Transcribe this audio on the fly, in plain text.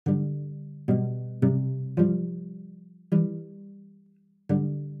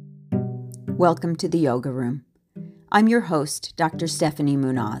Welcome to the Yoga Room. I'm your host, Dr. Stephanie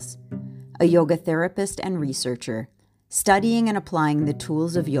Munoz, a yoga therapist and researcher, studying and applying the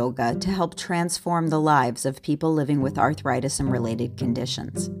tools of yoga to help transform the lives of people living with arthritis and related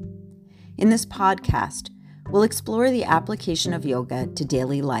conditions. In this podcast, we'll explore the application of yoga to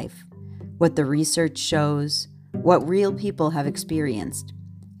daily life, what the research shows, what real people have experienced,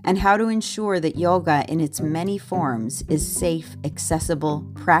 and how to ensure that yoga in its many forms is safe, accessible,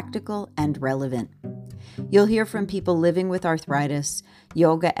 practical, and relevant. You'll hear from people living with arthritis,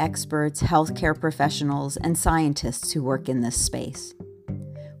 yoga experts, healthcare professionals, and scientists who work in this space.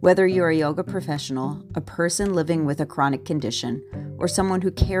 Whether you're a yoga professional, a person living with a chronic condition, or someone who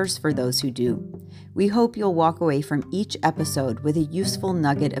cares for those who do, we hope you'll walk away from each episode with a useful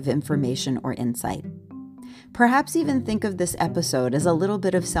nugget of information or insight. Perhaps even think of this episode as a little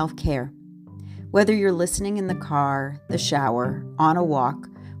bit of self-care. Whether you're listening in the car, the shower, on a walk,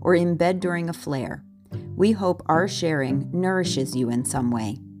 or in bed during a flare, we hope our sharing nourishes you in some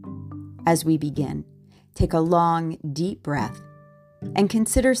way. As we begin, take a long, deep breath and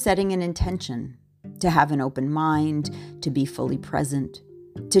consider setting an intention to have an open mind, to be fully present,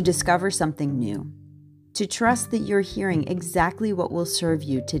 to discover something new, to trust that you're hearing exactly what will serve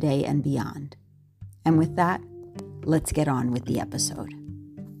you today and beyond. And with that, let's get on with the episode.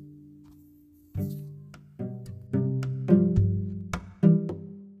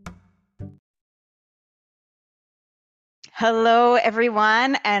 Hello,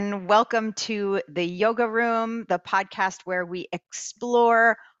 everyone, and welcome to the Yoga Room, the podcast where we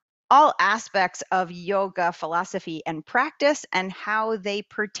explore all aspects of yoga philosophy and practice and how they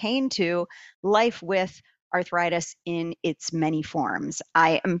pertain to life with arthritis in its many forms.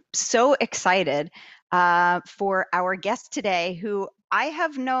 I am so excited for our guest today, who I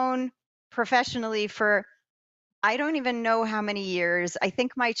have known professionally for I don't even know how many years. I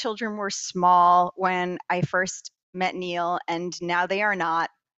think my children were small when I first met Neil, and now they are not.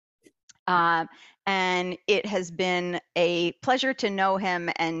 And it has been a pleasure to know him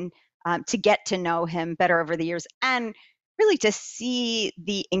and to get to know him better over the years, and really to see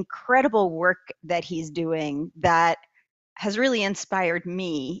the incredible work that he's doing that has really inspired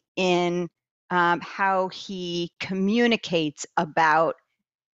me in how he communicates about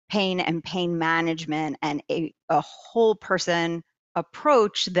pain and pain management and a whole person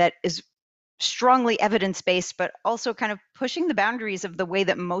approach that is strongly evidence-based, but also kind of pushing the boundaries of the way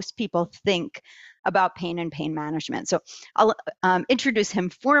that most people think about pain and pain management. So I'll introduce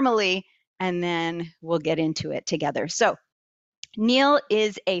him formally, and then we'll get into it together. So Neil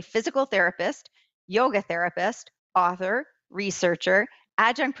is a physical therapist, yoga therapist, author, researcher,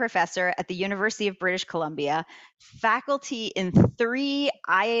 adjunct professor at the University of British Columbia, faculty in 3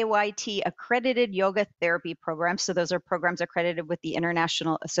 IAYT accredited yoga therapy programs. So those are programs accredited with the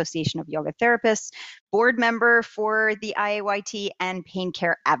International Association of Yoga Therapists, board member for the IAYT, and pain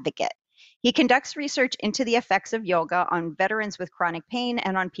care advocate. He conducts research into the effects of yoga on veterans with chronic pain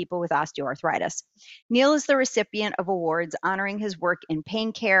and on people with osteoarthritis. Neil is the recipient of awards honoring his work in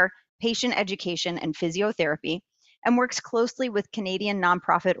pain care, patient education, and physiotherapy, and works closely with Canadian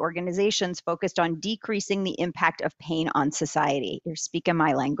nonprofit organizations focused on decreasing the impact of pain on society. You're speaking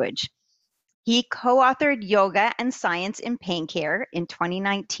my language. He co-authored Yoga and Science in Pain Care in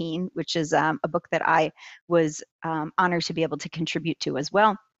 2019, which is a book that I was honored to be able to contribute to as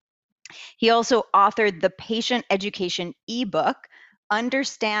well. He also authored the patient education ebook,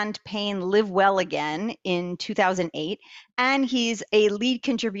 Understand Pain, Live Well Again, in 2008, and he's a lead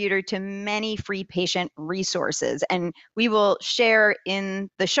contributor to many free patient resources. And we will share in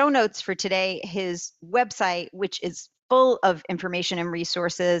the show notes for today his website, which is full of information and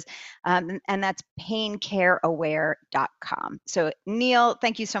resources, and that's paincareaware.com. So Neil,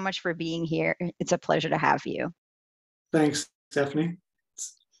 thank you so much for being here. It's a pleasure to have you. Thanks, Stephanie.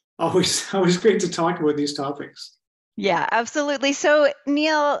 Always great to talk about these topics. Yeah, absolutely. So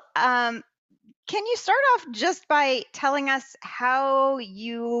Neil, can you start off just by telling us how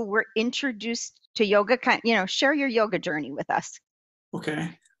you were introduced to yoga? Share your yoga journey with us.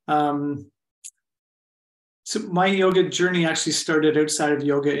 Okay. So my yoga journey actually started outside of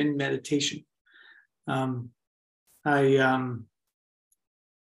yoga in meditation.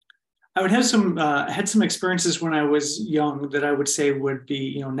 I would have had some experiences when I was young that I would say would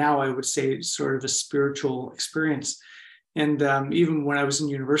be, now I would say sort of a spiritual experience. And even when I was in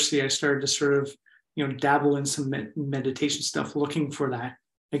university, I started to sort of, dabble in some meditation stuff, looking for that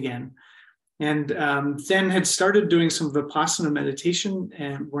again. And then had started doing some Vipassana meditation,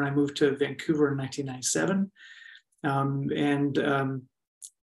 and when I moved to Vancouver in 1997.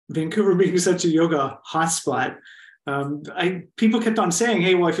 Vancouver being such a yoga hotspot, People kept on saying,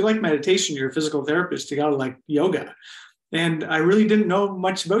 "Hey, well, if you like meditation, you're a physical therapist. You got to like yoga." And I really didn't know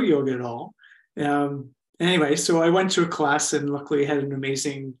much about yoga at all. Anyway, so I went to a class and luckily had an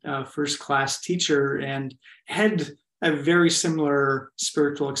amazing first class teacher and had a very similar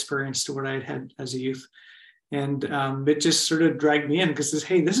spiritual experience to what I had as a youth. And it just sort of dragged me in because,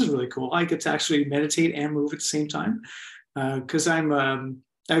 hey, this is really cool. I get to actually meditate and move at the same time. Because I've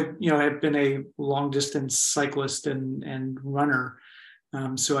been a long distance cyclist and runner,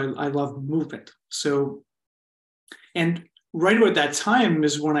 so I love movement. So, and right about that time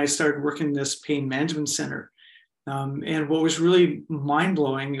is when I started working in this pain management center. And what was really mind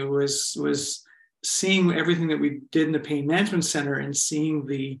blowing was seeing everything that we did in the pain management center and seeing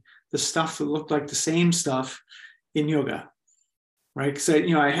the stuff that looked like the same stuff in yoga, right? Because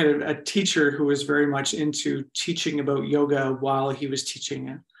I had a teacher who was very much into teaching about yoga while he was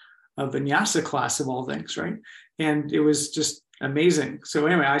teaching a vinyasa class of all things, right? And it was just amazing. So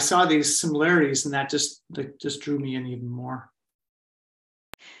anyway, I saw these similarities, and that just drew me in even more.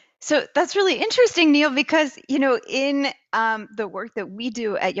 So that's really interesting, Neil, because, in the work that we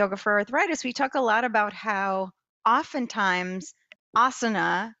do at Yoga for Arthritis, we talk a lot about how oftentimes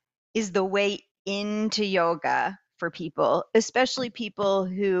asana is the way into yoga for people, especially people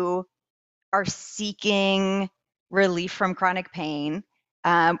who are seeking relief from chronic pain,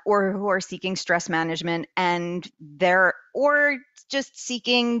 or who are seeking stress management, or just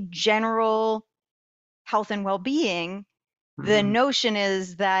seeking general health and well-being. The Mm-hmm. notion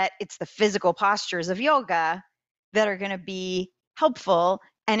is that it's the physical postures of yoga that are going to be helpful.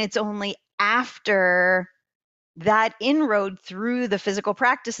 And it's only after that inroad through the physical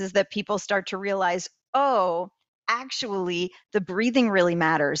practices that people start to realize, oh, actually, the breathing really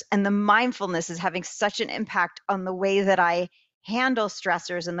matters. And the mindfulness is having such an impact on the way that I handle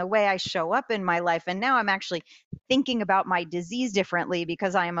stressors and the way I show up in my life. And now I'm actually thinking about my disease differently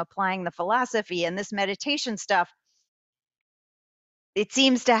because I am applying the philosophy and this meditation stuff. It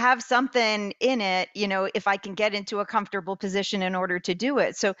seems to have something in it, if I can get into a comfortable position in order to do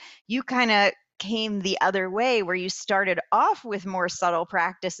it. So you kind of came the other way where you started off with more subtle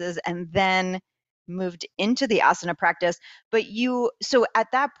practices and then moved into the asana practice. So at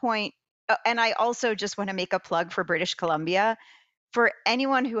that point, and I also just want to make a plug for British Columbia. For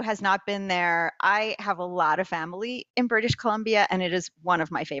anyone who has not been there, I have a lot of family in British Columbia, and it is one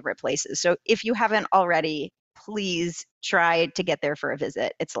of my favorite places. So if you haven't already, please try to get there for a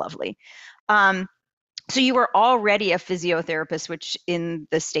visit. It's lovely. Um, so you were already a physiotherapist, which in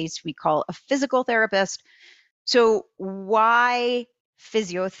the States we call a physical therapist. So why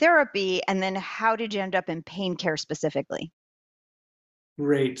physiotherapy? And then how did you end up in pain care specifically?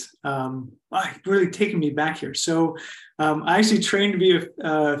 Great. Really taking me back here. So I actually trained to be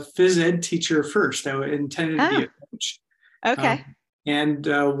a phys ed teacher first. I intended to be Oh, a coach. okay. Um, and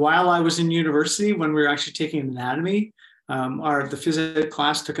while I was in university, when we were actually taking anatomy, the phys ed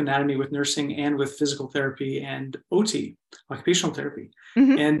class took anatomy with nursing and with physical therapy and OT, occupational therapy.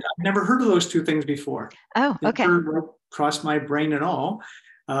 Hmm. And I've never heard of those two things before. Oh, It okay. never crossed my brain at all.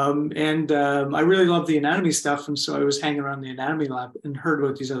 I really love the anatomy stuff. And so I was hanging around the anatomy lab and heard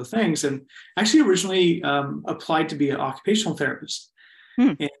about these other things, and actually originally applied to be an occupational therapist.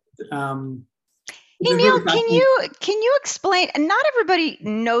 Hmm. And Hey it was Neil, really can fascinating. you explain? And not everybody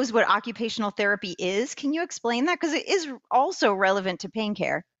knows what occupational therapy is. Can you explain that? Because it is also relevant to pain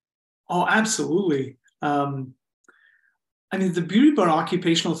care. Oh, absolutely. I mean, the beauty about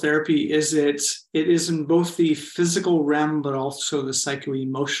occupational therapy is it is in both the physical realm, but also the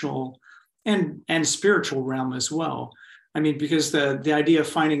psycho-emotional and spiritual realm as well. I mean, because the idea of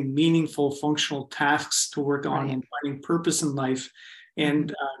finding meaningful, functional tasks to work on Right. and finding purpose in life Hmm.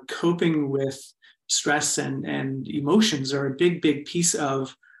 and coping with stress and emotions are a big piece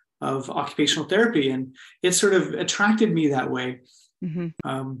of occupational therapy, and it sort of attracted me that way. Hmm.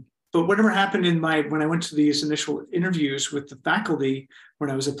 But whatever happened when I went to these initial interviews with the faculty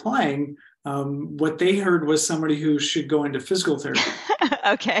when I was applying, what they heard was somebody who should go into physical therapy.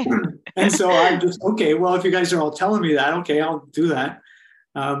 Okay. And so I just, okay, well, if you guys are all telling me that, okay, I'll do that.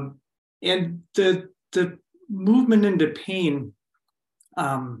 Um, and the movement into pain,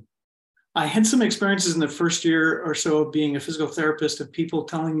 um, I had some experiences in the first year or so of being a physical therapist of people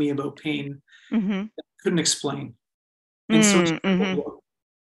telling me about pain Hmm. that I couldn't explain. And so I started to Mm-hmm. look.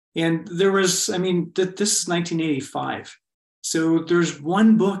 And there was, I mean, this is 1985. So there's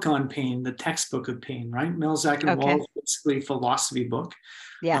one book on pain, the textbook of pain, right? Melzack and Okay. Wall's basically a philosophy book.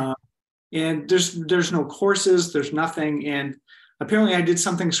 Yeah. Uh, and there's no courses, there's nothing. And apparently I did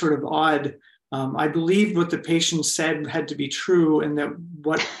something sort of odd I believed what the patient said had to be true, and that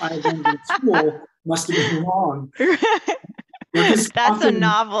what I learned in school must have been wrong. Because That's a often,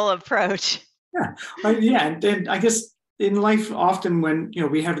 novel approach. yeah, yeah, and I guess in life, often when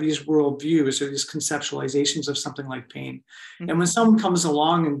we have these worldviews or these conceptualizations of something like pain, and when Mm-hmm. someone comes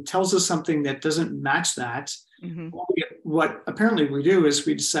along and tells us something that doesn't match that, Mm-hmm. what apparently we do is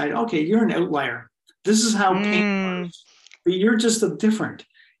we decide, okay, you're an outlier. This is how pain Mm. works, but you're just a different.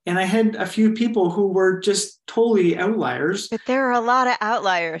 And I had a few people who were just totally outliers. But there are a lot of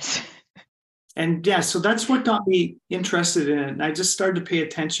outliers. And yeah, so that's what got me interested in it. And I just started to pay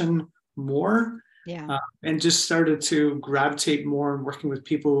attention more, Yeah. and just started to gravitate more and working with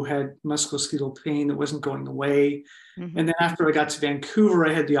people who had musculoskeletal pain that wasn't going away. Mm-hmm. And then after I got to Vancouver,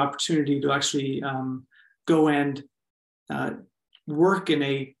 I had the opportunity to actually go and uh, work in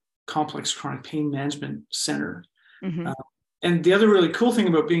a complex chronic pain management center. Mm-hmm. Uh, and the other really cool thing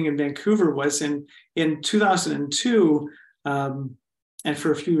about being in Vancouver was in 2002, and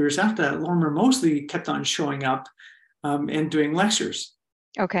for a few years after that, Lorimer Mosley kept on showing up and doing lectures.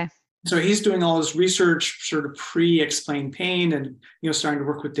 Okay. So he's doing all his research, sort of pre-explain pain, and starting to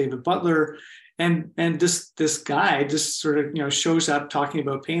work with David Butler, and this guy just sort of shows up talking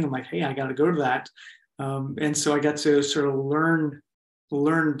about pain. I'm like, hey, I got to go to that, and so I got to sort of learn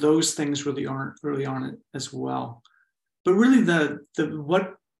those things really on it as well. But really, the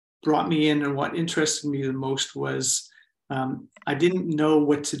what brought me in and what interested me the most was I didn't know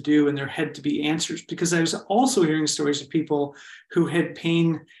what to do, and there had to be answers, because I was also hearing stories of people who had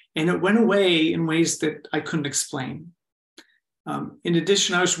pain and it went away in ways that I couldn't explain. In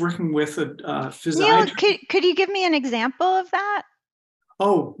addition, I was working with a Neil, physiatrist. could you give me an example of that?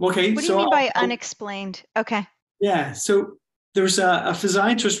 Oh, okay. What do you So mean by unexplained? Okay. yeah, so there was a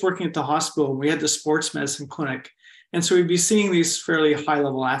physiatrist working at the hospital. We had the sports medicine clinic, and so we'd be seeing these fairly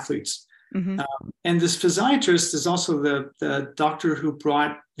high-level athletes. Mm-hmm. And this physiatrist is also the doctor who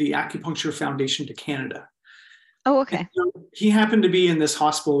brought the Acupuncture Foundation to Canada. Oh, okay. So he happened to be in this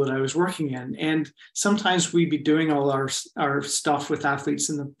hospital that I was working in. And sometimes we'd be doing all our stuff with athletes,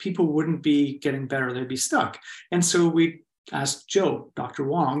 and the people wouldn't be getting better. They'd be stuck. And so we asked Joe, Dr.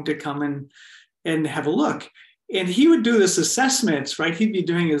 Wong, to come and have a look. And he would do this assessment, right? He'd be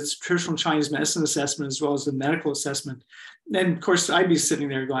doing his traditional Chinese medicine assessment as well as the medical assessment. And of course, I'd be sitting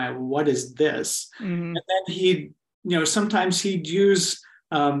there going, well, what is this? Mm-hmm. And then he'd, sometimes he'd use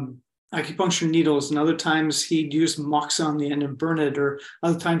acupuncture needles, and other times he'd use moxa on the end and burn it, or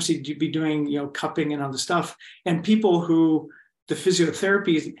other times he'd be doing, cupping and other stuff. And people who the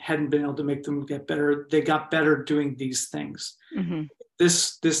physiotherapy hadn't been able to make them get better, they got better doing these things. Mm-hmm.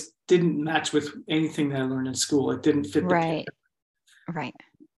 This didn't match with anything that I learned in school. It didn't fit the picture. Right.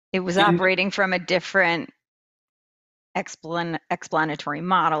 It was operating from a different explanatory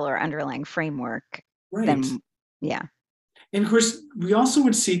model or underlying framework. Right. Yeah. And of course, we also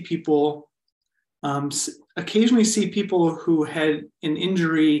would see people, occasionally see people who had an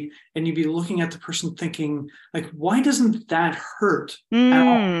injury, and you'd be looking at the person thinking, like, why doesn't that hurt at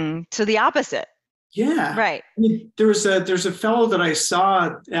all? So the opposite. Yeah. Right. I mean, there's a fellow that I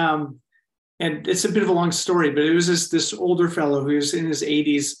saw, and it's a bit of a long story, but it was this older fellow who was in his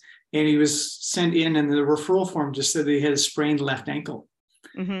 80s, and he was sent in, and the referral form just said that he had a sprained left ankle.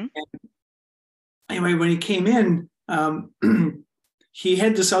 Mm-hmm. And anyway, when he came in, he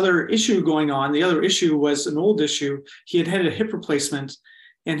had this other issue going on. The other issue was an old issue. He had a hip replacement,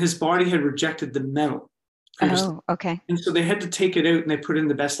 and his body had rejected the metal. Oh, okay. And so they had to take it out, and they put in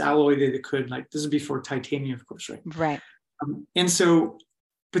the best alloy they could. Like, this is before titanium, of course, right? Right. And so,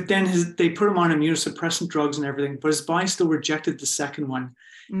 but then they put him on immunosuppressant drugs and everything, but his body still rejected the second one.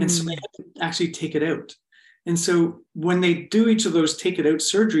 And so they had to actually take it out. And so when they do each of those take it out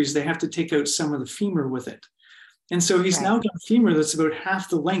surgeries, they have to take out some of the femur with it. And so he's now got a femur that's about half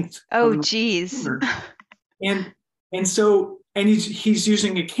the length. Oh, geez. And so he's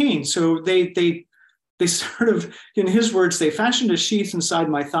using a cane. So they sort of, in his words, they fashioned a sheath inside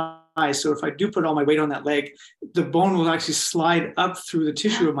my thigh. So if I do put all my weight on that leg, the bone will actually slide up through the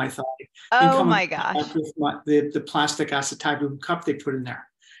tissue of my thigh. Oh my gosh. With the plastic acetabulum cup they put in there.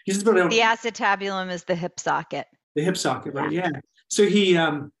 The acetabulum is the hip socket. The hip socket, right? Yeah. So he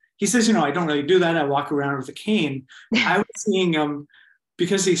says, I don't really do that. I walk around with a cane. I was seeing him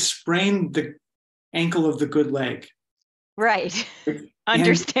because he sprained the ankle of the good leg. Right.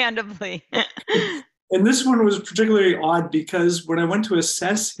 Understandably. And this one was particularly odd because when I went to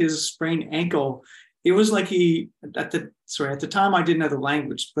assess his sprained ankle, it was like at the time I didn't have the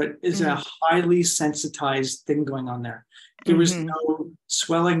language, but it's a highly sensitized thing going on there. There was no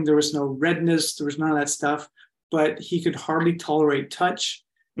swelling, there was no redness, there was none of that stuff, but he could hardly tolerate touch.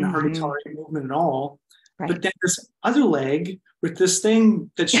 and hardly Hmm. tolerate movement at all. Right. But then this other leg with this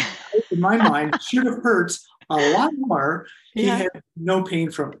thing that, in my mind, should have hurt a lot more, he Yeah. had no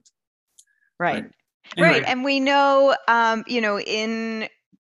pain from it. Right. Right. Right. Anyway, And we know, in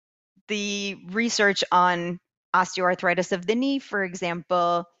the research on osteoarthritis of the knee, for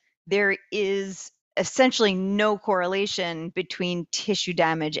example, there is essentially no correlation between tissue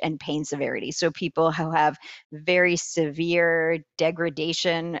damage and pain severity. So people who have very severe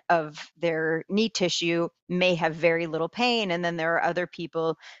degradation of their knee tissue may have very little pain. And then there are other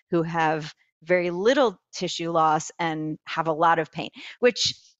people who have very little tissue loss and have a lot of pain,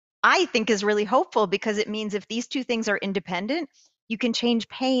 which I think is really hopeful because it means if these two things are independent, you can change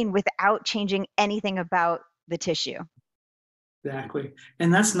pain without changing anything about the tissue. exactly.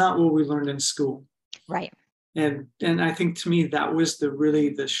 And that's not what we learned in school. Right. And I think to me that was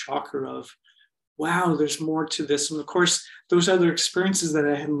the shocker of, wow, there's more to this. And of course, those other experiences that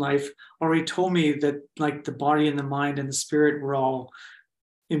I had in life already told me that like the body and the mind and the spirit were all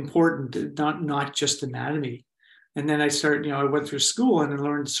important, not just anatomy. And then I started, I went through school and I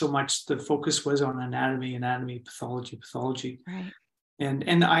learned so much. The focus was on anatomy, pathology. Right.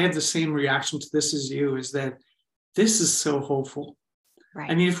 And I have the same reaction to this as you, is that this is so hopeful. I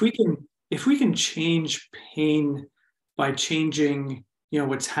Right. mean, if we can change pain by changing,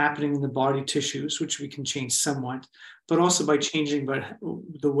 what's happening in the body tissues, which we can change somewhat, but also by changing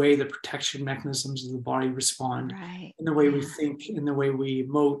the way the protection mechanisms of the body respond, Right. and the way we Yeah. think, and the way we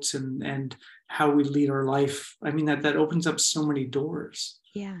emote, and how we lead our life. I mean, that opens up so many doors.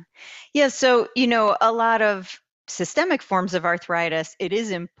 Yeah. Yeah. So, a lot of systemic forms of arthritis, it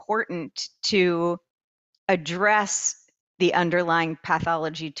is important to address the underlying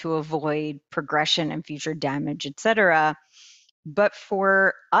pathology to avoid progression and future damage, et cetera. But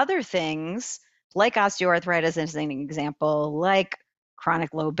for other things, like osteoarthritis as an example, like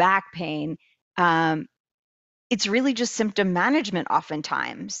chronic low back pain, um, it's really just symptom management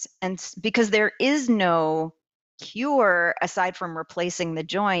oftentimes. And because there is no cure aside from replacing the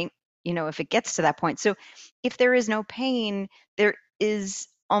joint, if it gets to that point. So if there is no pain, there is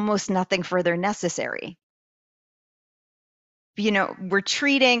almost nothing further necessary. We're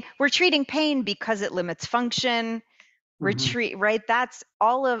treating pain because it limits function. Mm-hmm. Right? That's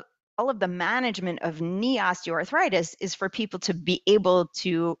all of the management of knee osteoarthritis is for people to be able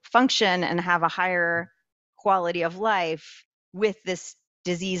to function and have a higher quality of life with this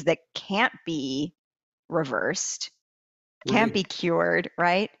disease that can't be reversed, can't be Right. cured,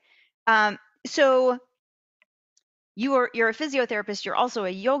 right? So you're a physiotherapist, you're also a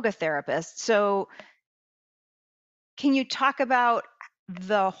yoga therapist. So can you talk about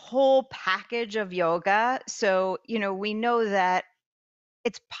the whole package of yoga? So, we know that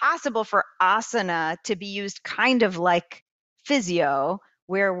it's possible for asana to be used kind of like physio,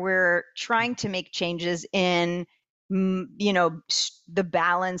 where we're trying to make changes in, the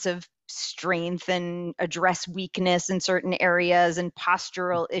balance of strength and address weakness in certain areas and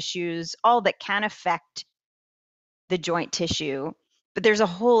postural issues, all that can affect the joint tissue. But there's a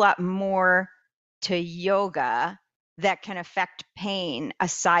whole lot more to yoga that can affect pain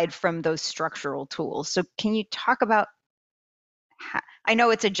aside from those structural tools. So can you talk about I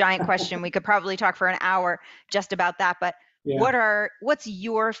know it's a giant question. We could probably talk for an hour just about that, but Yeah. what's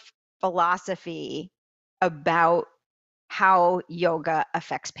your philosophy about how yoga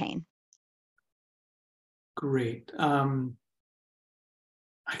affects pain? Great. I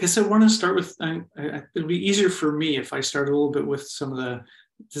guess I want to start with, it'd be easier for me if I start a little bit with to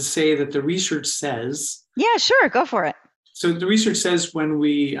say that the research says, Yeah, sure, go for it. so the research says when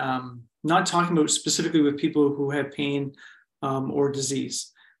we, not talking about specifically with people who have pain or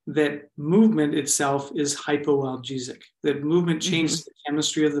disease, that movement itself is hypoalgesic, that movement Hmm. changes the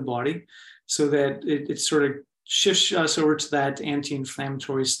chemistry of the body so that it sort of shifts us over to that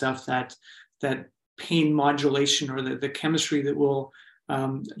anti-inflammatory stuff, that pain modulation, or the chemistry that will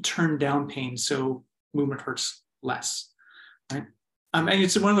turn down pain so movement hurts less, right? And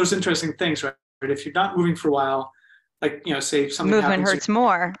it's one of those interesting things, right? If you're not moving for a while, like, say something Movement happens, hurts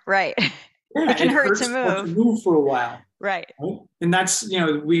more, right? yeah, It can it hurt to hurts more to move. move for a while, Right. right? And that's,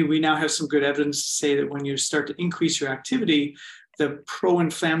 we now have some good evidence to say that when you start to increase your activity, the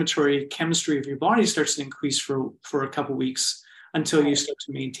pro-inflammatory chemistry of your body starts to increase for a couple of weeks until you Right. start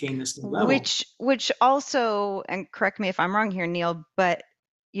to maintain this new level. Which also, and correct me if I'm wrong here, Neil, but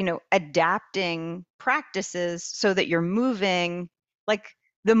adapting practices so that you're moving, like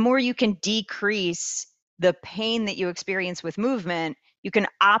the more you can decrease the pain that you experience with movement, you can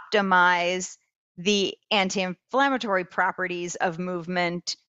optimize the anti-inflammatory properties of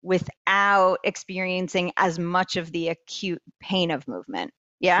movement without experiencing as much of the acute pain of movement.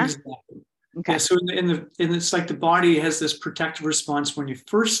 Yeah. Exactly. Yeah. Okay. So in it's like the body has this protective response when you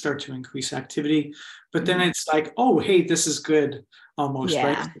first start to increase activity, but then Hmm. it's like, oh, hey, this is good almost,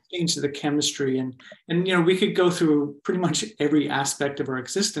 right? Yeah. It changes the chemistry and we could go through pretty much every aspect of our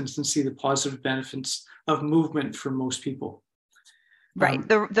existence and see the positive benefits of movement for most people. Right.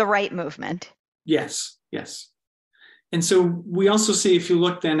 Um, The right movement. yes, yes. And so we also see, if you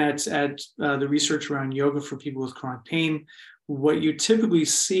look then at the research around yoga for people with chronic pain, what you typically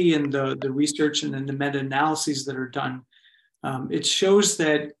see in the research and in the meta-analyses that are done, it shows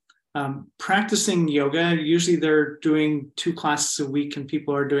that practicing yoga, usually they're doing 2 classes a week and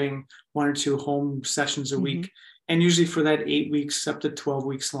people are doing 1 or 2 home sessions a Hmm. week. And usually for that 8 weeks up to 12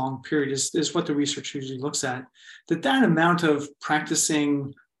 weeks long period is what the research usually looks at. That amount of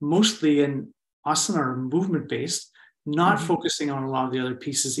practicing mostly in asana or movement based, not Hmm. focusing on a lot of the other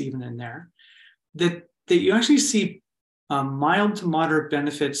pieces even in there, that you actually see mild to moderate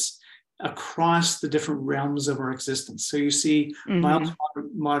benefits across the different realms of our existence. So you see mild Hmm. to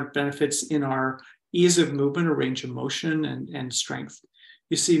moderate benefits in our ease of movement or range of motion and strength.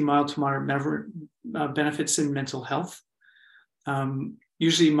 You see mild to moderate benefits in mental health.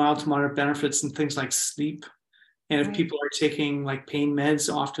 Usually mild to moderate benefits in things like sleep. And if Right. people are taking like pain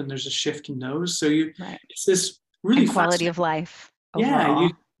meds, often there's a shift in those. So Right. it's this really And quality of fascinating. life Yeah,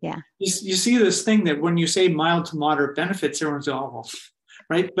 overall. Yeah. you see this thing that when you say mild to moderate benefits, everyone's all,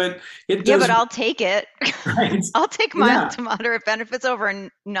 right? But it Yeah, but does, I'll take it. right? I'll take mild Yeah, to moderate benefits over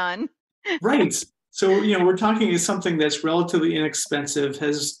none. right. So, we're talking is something that's relatively inexpensive,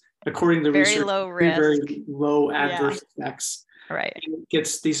 has, according to Very research, low very, very risk. low Yeah. adverse effects, Right. and it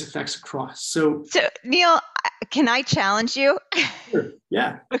gets these effects across. So, So, Neil, can I challenge you? sure,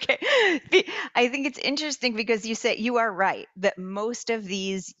 yeah, Okay. I think it's interesting because you say you are right that most of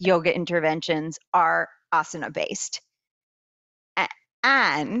these yoga interventions are asana based.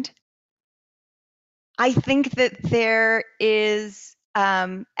 And I think that there is,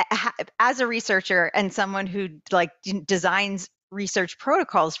 as a researcher and someone who like designs research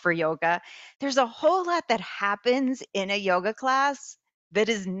protocols for yoga, there's a whole lot that happens in a yoga class that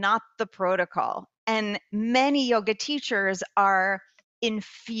is not the protocol. And many yoga teachers are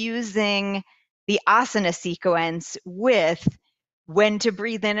infusing the asana sequence with when to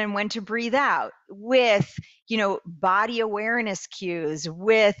breathe in and when to breathe out, with, body awareness cues,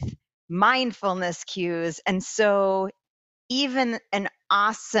 with mindfulness cues. And so even an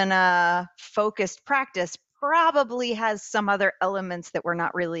asana focused practice probably has some other elements that we're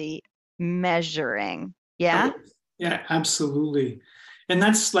not really measuring. Yeah. oh, yeah, absolutely. And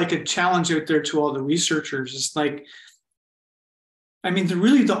that's like a challenge out there to all the researchers. It's like, I mean,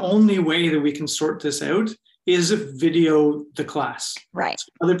 the only way that we can sort this out is video the class, Right. so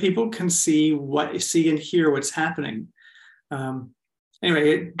other people can see and hear what's happening. Um,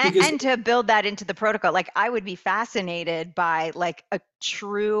 anyway, because And to build that into the protocol, like I would be fascinated by like a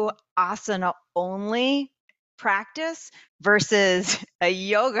true asana only practice versus a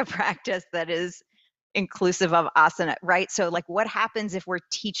yoga practice that is inclusive of asana, right? So like what happens if we're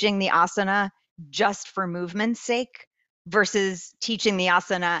teaching the asana just for movement's sake versus teaching the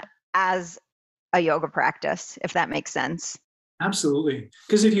asana as a yoga practice, if that makes sense. absolutely,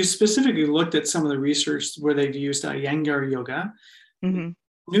 because if you specifically looked at some of the research where they've used Iyengar yoga, Hmm.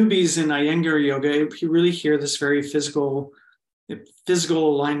 newbies in Iyengar yoga, you really hear this very physical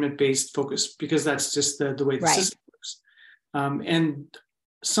alignment based focus because that's just the way the Right. system works. And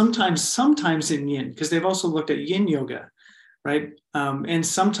sometimes in yin, because they've also looked at yin yoga, right? And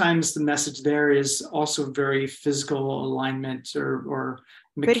sometimes the message there is also very physical alignment or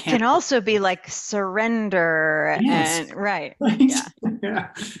But it can mechanical. also be like surrender Yes, and right. right. Yeah.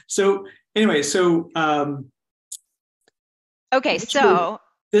 Yeah. So anyway, Okay, so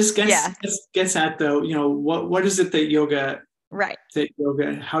this gets yeah, this gets at though, what is it right,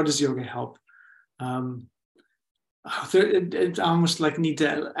 how does yoga help? Um, it's almost like need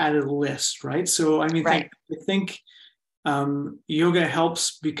to add a list, right? So I mean, right. I think yoga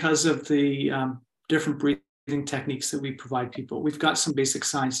helps because of the different breathing techniques that we provide people. We've got some basic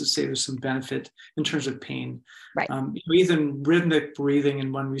science that say there's some benefit in terms of pain. Right. Even rhythmic breathing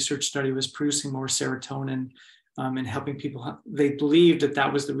in one research study was producing more serotonin and helping people. They believed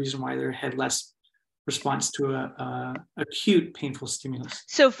that was the reason why they had less response to a acute painful stimulus.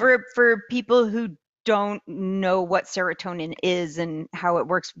 So for people who don't know what serotonin is and how it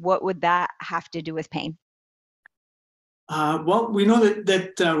works, what would that have to do with pain? Well, we know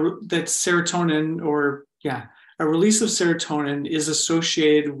that serotonin, or yeah, a release of serotonin is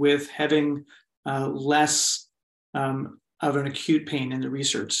associated with having less of an acute pain in the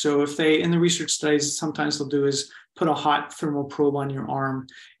research. So if they in the research studies, sometimes they'll do is put a hot thermal probe on your arm,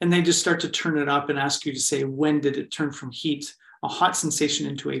 and they just start to turn it up and ask you to say, when did it turn from heat, a hot sensation,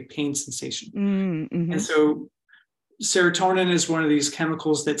 into a pain sensation? Mm-hmm. And so serotonin is one of these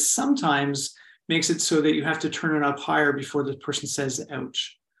chemicals that sometimes makes it so that you have to turn it up higher before the person says,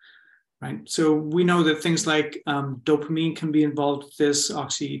 ouch. Right. So we know that things like dopamine can be involved with this,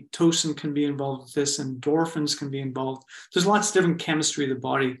 oxytocin can be involved with this, endorphins can be involved. There's lots of different chemistry of the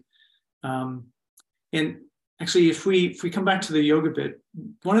body. And actually, if we come back to the yoga bit,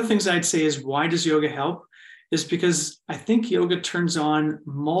 one of the things I'd say is, why does yoga help? Is because I think yoga turns on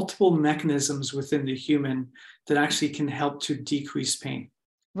multiple mechanisms within the human that actually can help to decrease pain.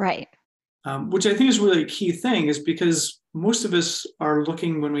 Right. Which I think is really a key thing, is because most of us are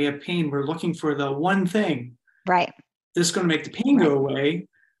looking, when we have pain, we're looking for the one thing Right. that's going to make the pain go away.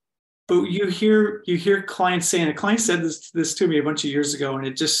 But you hear clients saying, a client said this to me a bunch of years ago, and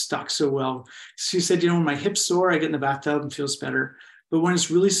it just stuck so well. She said, when my hip's sore, I get in the bathtub and feels better. But when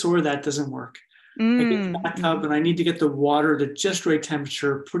it's really sore, that doesn't work. I get in the bathtub and I need to get the water to just right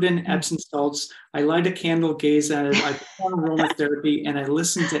temperature, put in Epsom salts. I light a candle, gaze at it. I perform aromatherapy, and I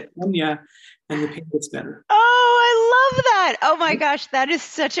listen to Enya, and the pain gets better. Oh, I love that. Oh my gosh, that is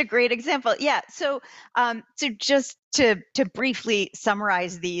such a great example. Yeah. So just to briefly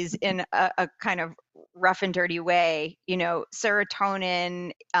summarize these in a kind of rough and dirty way,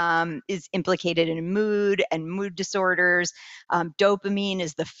 serotonin is implicated in mood and mood disorders. Dopamine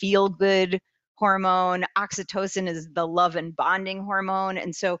is the feel-good hormone. Oxytocin is the love and bonding hormone.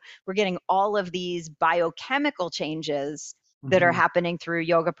 And so we're getting all of these biochemical changes that are happening through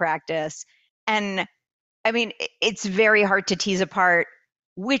yoga practice. And I mean, it's very hard to tease apart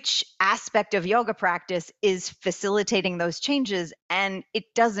which aspect of yoga practice is facilitating those changes. And it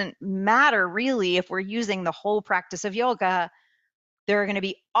doesn't matter really if we're using the whole practice of yoga. There are going to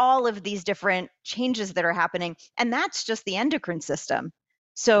be all of these different changes that are happening. And that's just the endocrine system.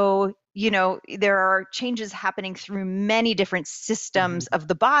 So, there are changes happening through many different systems of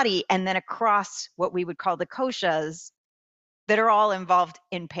the body, and then across what we would call the koshas, that are all involved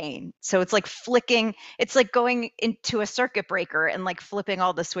in pain. So it's like it's like going into a circuit breaker and like flipping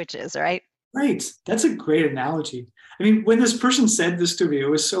all the switches, right? Right. That's a great analogy. I mean, when this person said this to me, it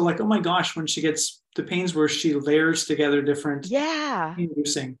was so like, oh my gosh, when she gets the pains where she layers together different pain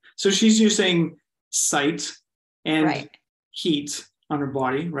using. So she's using sight and heat on her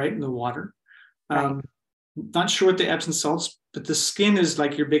body, right, in the water. Not sure what the Epsom salts, but the skin is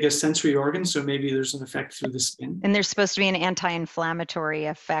like your biggest sensory organ, so maybe there's an effect through the skin. And there's supposed to be an anti-inflammatory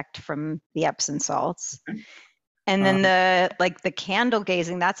effect from the Epsom salts. Okay. And then the candle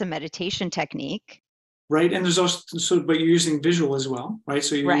gazing, that's a meditation technique. Right. And there's also, but you're using visual as well, right?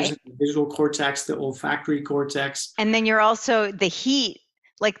 So you're using the visual cortex, the olfactory cortex. And then you're also, the heat,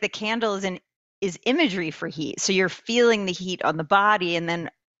 like the candle is imagery for heat. So you're feeling the heat on the body, and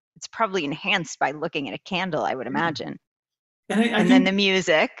then it's probably enhanced by looking at a candle, I would imagine. And then the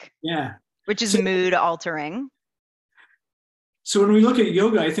music, which is mood altering. So when we look at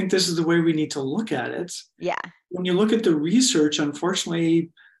yoga, I think this is the way we need to look at it. Yeah. When you look at the research,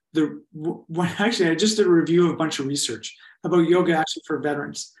 unfortunately, actually, I just did a review of a bunch of research about yoga actually for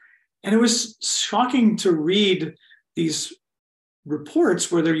veterans. And it was shocking to read these reports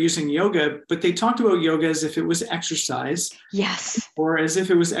where they're using yoga, but they talked about yoga as if it was exercise. Yes. Or as if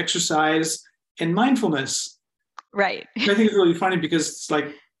it was exercise and mindfulness. Right. I think it's really funny because it's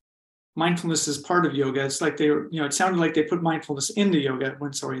like mindfulness is part of yoga. It's like it sounded like they put mindfulness into yoga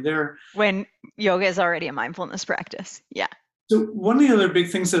when it's already there. When yoga is already a mindfulness practice. Yeah. So one of the other big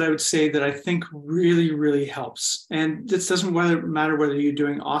things that I would say that I think really, really helps, and this doesn't matter whether you're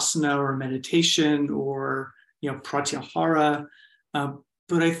doing asana or meditation or, pratyahara,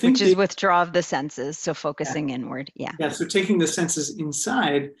 but I think— Which is withdraw of the senses, so focusing inward. Yeah. Yeah, so taking the senses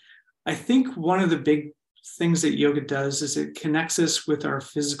inside, I think one of the big things that yoga does is it connects us with our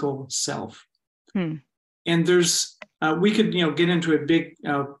physical self. And there's, we could, get into a big,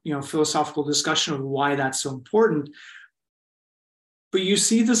 philosophical discussion of why that's so important. But you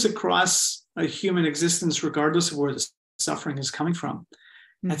see this across a human existence, regardless of where the suffering is coming from.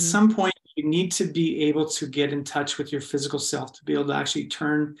 At some point, you need to be able to get in touch with your physical self, to be able to actually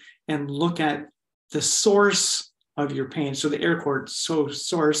turn and look at the source of your pain. So the air quotes,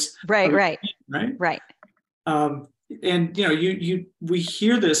 source. Right. And we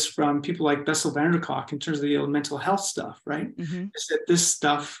hear this from people like Bessel van der Kolk in terms of the mental health stuff, right? Is that this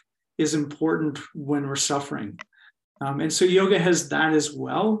stuff is important when we're suffering. And so yoga has that as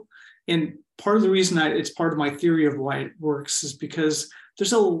well. And part of the reason it's part of my theory of why it works is because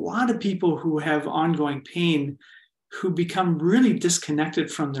there's a lot of people who have ongoing pain who become really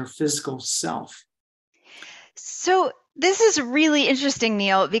disconnected from their physical self. So this is really interesting,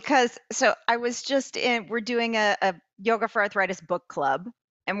 Neil, because so I was just in, we're doing a Yoga for Arthritis book club,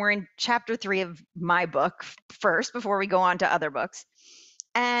 and we're in chapter 3 of my book first before we go on to other books.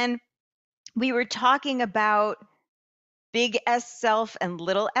 And we were talking about big S self and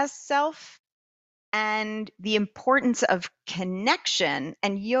little s self and the importance of connection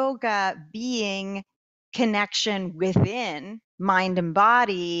and yoga being connection within mind,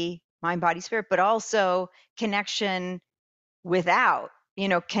 body, spirit, but also connection without,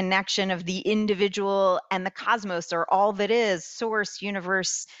 connection of the individual and the cosmos or all that is source,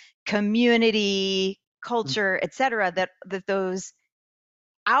 universe, community, culture, etc. That those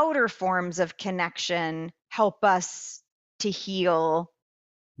outer forms of connection help us to heal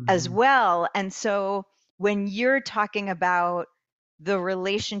as Mhm. well. And so when you're talking about the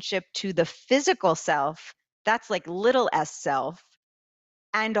relationship to the physical self, that's like little s self,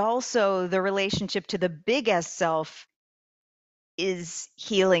 and also the relationship to the big S self is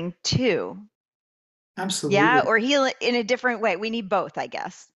healing too. Yeah, Absolutely. or heal it in a different way. We need both, I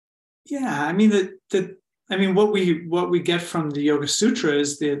guess. Yeah, I mean what we get from the Yoga Sutra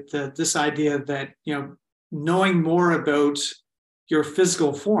is that this idea that knowing more about your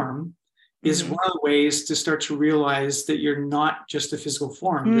physical form is Mm-hmm. one of the ways to start to realize that you're not just a physical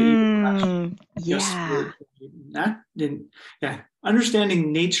form, that you actually Yeah. spirit. Not in, yeah,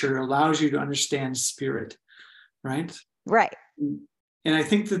 understanding nature allows you to understand spirit, right? Right. And I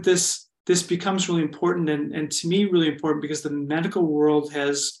think that this becomes really important, and to me really important, because the medical world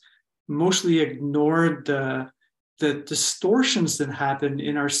has mostly ignored the distortions that happen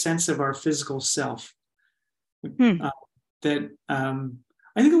in our sense of our physical self. Hmm. Uh, that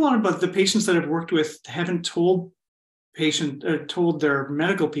I think a lot about the patients that I've worked with haven't told their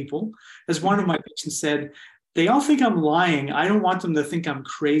medical people. As one of Mm-hmm. my patients said, they all think I'm lying. I don't want them to think I'm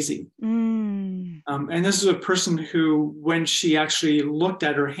crazy. Mm. And this is a person who, when she actually looked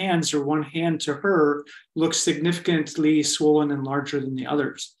at her hands, her one hand to her looked significantly swollen and larger than the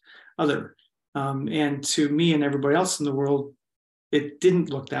other. And to me and everybody else in the world, it didn't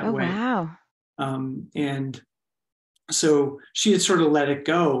look that Oh, way. wow. And so she had sort of let it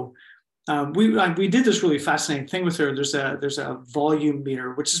go. We did this really fascinating thing with her. There's a volume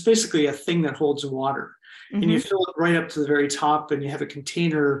meter, which is basically a thing that holds water, and you Mm-hmm. fill it right up to the very top, and you have a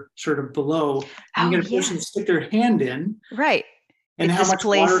container sort of below, and you Oh, get a person to yeah. stick their hand in, Right. and It how much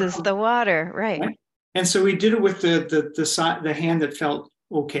water displaces comes, the water. Right. right? And so we did it with the hand that felt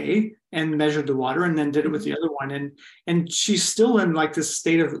okay and measured the water, and then did it with Mm-hmm. the other one, and she's still in like this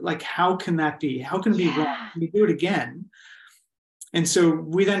state of like, how can that be? How can it be wrong? Yeah. Can we do it again? And so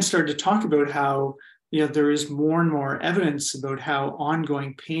we then started to talk about how there is more and more evidence about how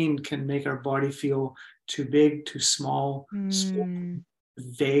ongoing pain can make our body feel too big, too small, Mm.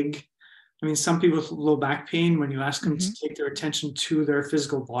 vague. I mean, some people with low back pain, when you ask them Mm-hmm. to take their attention to their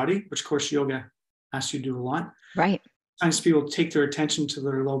physical body, which of course yoga asks you to do a lot, Right. sometimes people take their attention to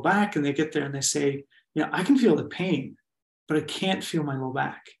their low back and they get there and they say, I can feel the pain, but I can't feel my low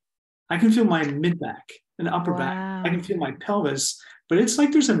back. I can feel my mid back and upper back. I can Wow. feel my pelvis, but it's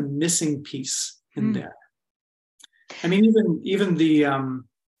like there's a missing piece in Hmm. there. I mean, even the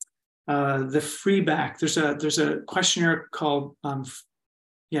free back. There's a questionnaire called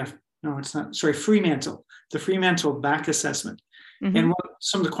yeah, no, it's not. Sorry, Fremantle, the Fremantle back assessment. Mm-hmm. And what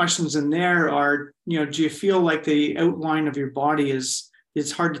some of the questions in there are, do you feel like the outline of your body is,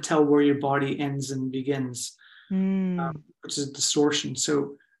 it's hard to tell where your body ends and begins, Mm. which is a distortion.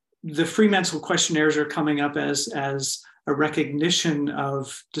 So the Fremantle questionnaires are coming up as a recognition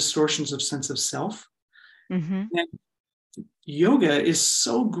of distortions of sense of self. Mm-hmm. And yoga is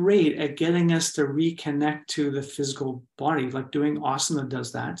so great at getting us to reconnect to the physical body, like doing asana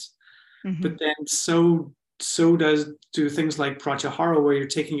does that. Mm-hmm. But then so does do things like pratyahara, where you're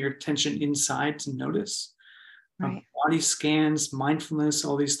taking your attention inside to notice. Right. Body scans, mindfulness,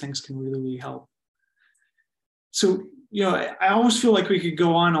 all these things can really, really help. So, I almost feel like we could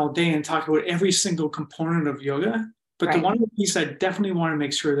go on all day and talk about every single component of yoga. But the Right. one piece I definitely want to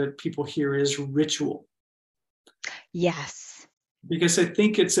make sure that people hear is ritual, Yes. because I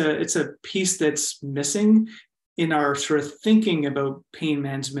think it's a piece that's missing in our sort of thinking about pain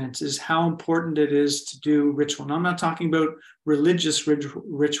management, is how important it is to do ritual. And I'm not talking about religious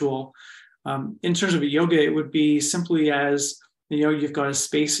ritual. In terms of yoga, it would be simply as, you've got a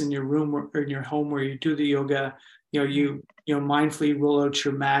space in your room or in your home where you do the yoga. Mm-hmm. You mindfully roll out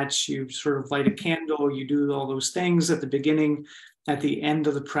your mat, you sort of light a candle, you do all those things at the beginning. At the end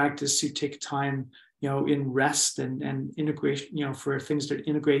of the practice, you take time, in rest and integration, for things that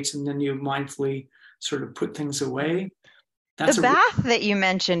integrates, and then you mindfully sort of put things away. The That's a bath that you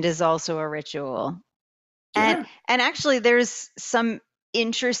mentioned is also a ritual. And Yeah, and actually there's some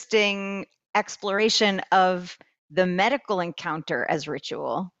interesting exploration of the medical encounter as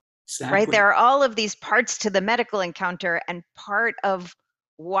ritual, right? exactly. There are all of these parts to the medical encounter, and part of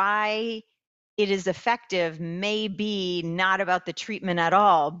why it is effective may be not about the treatment at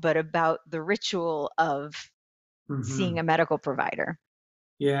all, but about the ritual of seeing Hmm. a medical provider.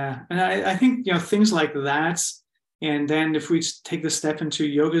 Yeah, and I think things like that, and then if we take the step into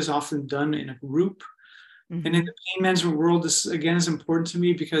yoga is often done in a group, and in Hmm. the pain management world, this again is important to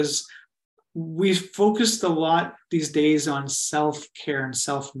me because we've focused a lot these days on self care and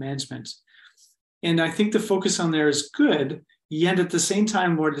self management, and I think the focus on there is good. Yet at the same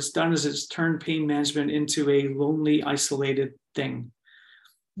time, what it's done is it's turned pain management into a lonely, isolated thing,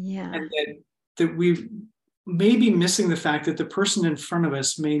 Yeah. and that we may be missing the fact that the person in front of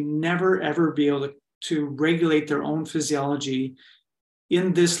us may never ever be able to regulate their own physiology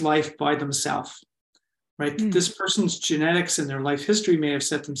in this life by themselves, right? Mm. This person's genetics and their life history may have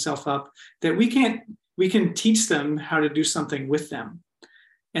set themselves up that we can teach them how to do something with them,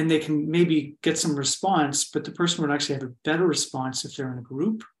 and they can maybe get some response, but the person would actually have a better response if they're in a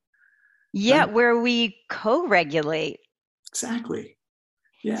group, Yeah, right? where we co-regulate. Exactly.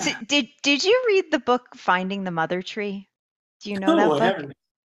 So Yeah. did you read the book Finding the Mother Tree? Do you know No, that I book? haven't.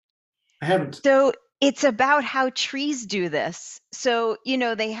 I haven't. So it's about how trees do this. So,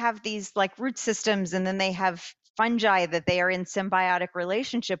 they have these like root systems, and then they have fungi that they are in symbiotic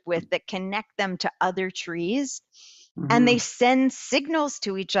relationship with that connect them to other trees. And they Mm-hmm. send signals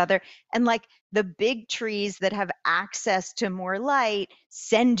to each other. And like the big trees that have access to more light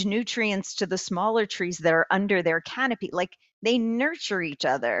send nutrients to the smaller trees that are under their canopy. Like they nurture each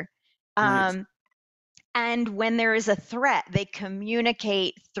other. Right. Um, and when there is a threat, they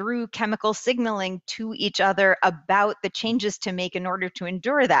communicate through chemical signaling to each other about the changes to make in order to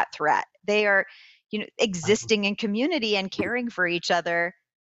endure that threat. They are, existing in community and caring for each other.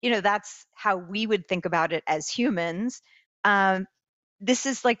 That's how we would think about it as humans. Um, this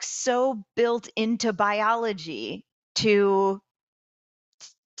is like so built into biology to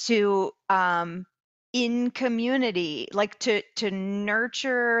to in community, like to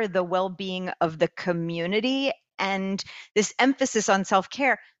nurture the well-being of the community. And this emphasis on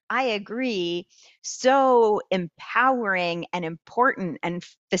self-care, I agree, so empowering and important, and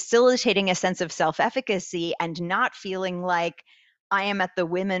facilitating a sense of self-efficacy, and not feeling like I am at the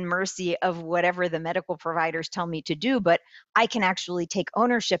whim and mercy of whatever the medical providers tell me to do, but I can actually take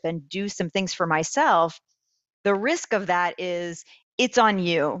ownership and do some things for myself. The risk of that is it's on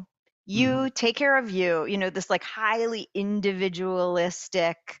you. Mm-hmm. You take care of you, this like highly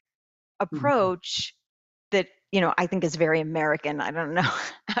individualistic Mm-hmm. approach that, I think is very American. I don't know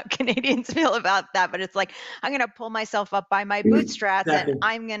how Canadians feel about that, but it's like, I'm going to pull myself up by my bootstraps, and Exactly.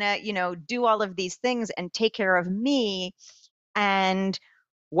 I'm going to, do all of these things and take care of me. And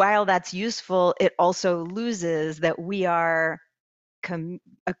while that's useful, it also loses that we are com-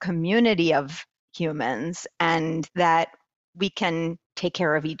 a community of humans, and that we can take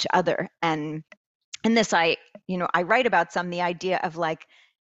care of each other. And in this, I write about some the idea of like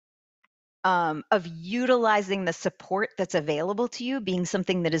of utilizing the support that's available to you being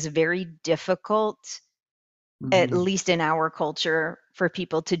something that is very difficult, at Mm-hmm. least in our culture, for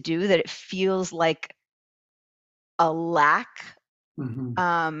people to do, that it feels like a lack,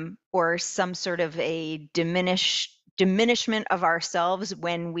 Mm-hmm. or some sort of a diminishment of ourselves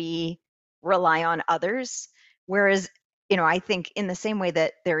when we rely on others. Whereas, I think in the same way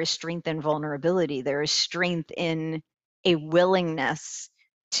that there is strength in vulnerability, there is strength in a willingness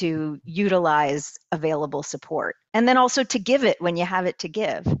to utilize available support, and then also to give it when you have it to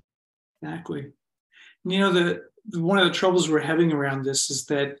give. Exactly. One of the troubles we're having around this is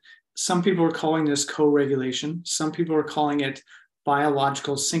that some people are calling this co-regulation, some people are calling it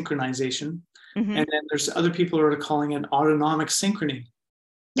biological synchronization, Hmm. and then there's other people who are calling it autonomic synchrony.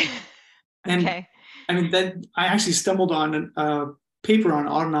 And Okay. I mean, that I actually stumbled on a paper on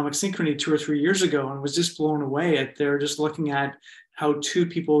autonomic synchrony 2 or 3 years ago and was just blown away at they're just looking at how two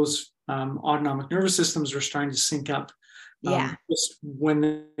people's autonomic nervous systems were starting to sync up Yeah. just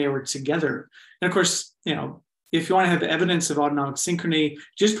when they were together. And of course, if you want to have evidence of autonomic synchrony,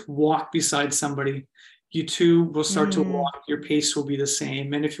 just walk beside somebody. You two will start to Mm, walk, your pace will be the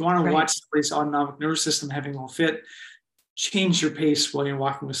same. And if you want to right. watch somebody's autonomic nervous system having a fit, change your pace while you're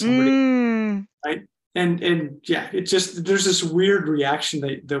walking with somebody, Mm. right? And yeah, it just there's this weird reaction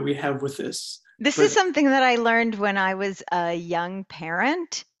that we have with this. This is But something that I learned when I was a young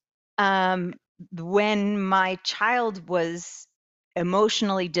parent. Um, when my child was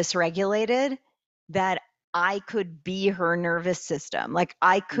emotionally dysregulated, that I could be her nervous system. Like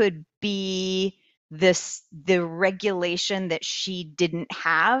I could be the regulation that she didn't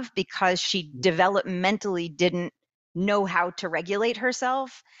have because she developmentally didn't know how to regulate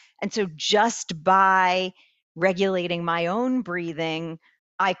herself. And so just by regulating my own breathing,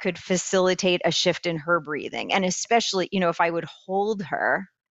 I could facilitate a shift in her breathing. And especially, if I would hold her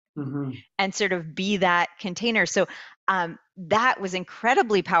Mm-hmm. and sort of be that container. So that was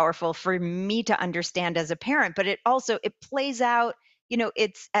incredibly powerful for me to understand as a parent, but it plays out,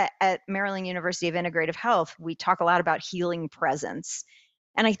 it's at Maryland University of Integrative Health, we talk a lot about healing presence.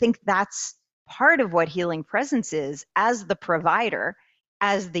 And I think that's part of what healing presence is as the provider,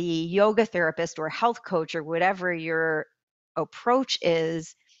 as the yoga therapist or health coach or whatever your approach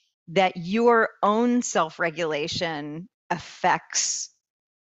is, that your own self-regulation affects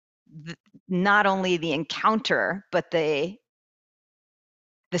not only the encounter, but the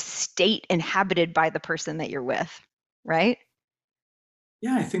state inhabited by the person that you're with, right?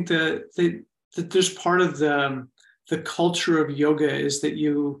 Yeah, I think that there's part of the culture of yoga is that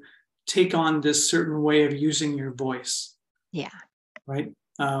you take on this certain way of using your voice, Yeah. right?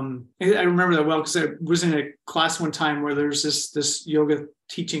 I remember that well because I was in a class one time where there's this yoga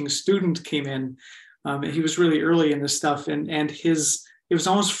teaching student came in. And he was really early in this stuff, and it was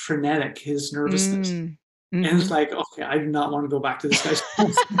almost frenetic, his nervousness. Mm. And Mm-hmm. it's like, okay, I do not want to go back to this guy's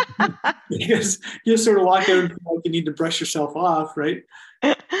class because you sort of walk out and feel like you need to brush yourself off, right?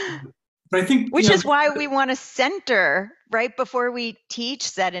 But I think, Which is why we want to center right before we teach,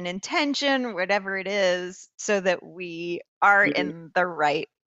 set an intention, whatever it is, so that we are in the right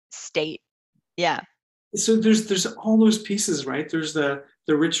state. Yeah. so there's all those pieces, right? There's the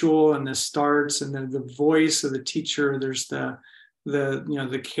ritual and the starts, and then the voice of the teacher. There's the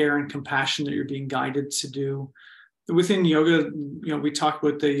care and compassion that you're being guided to do. Within yoga, we talk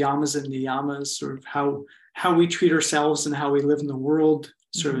about the yamas and niyamas, sort of how we treat ourselves and how we live in the world,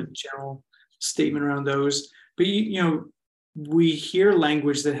 sort of a general statement around those. But we hear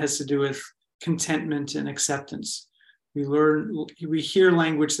language that has to do with contentment and acceptance. We hear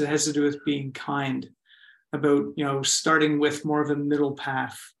language that has to do with being kind, about starting with more of a middle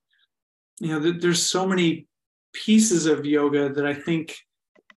path. There's so many pieces of yoga that I think,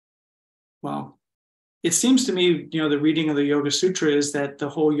 well, it seems to me, the reading of the Yoga Sutra is that the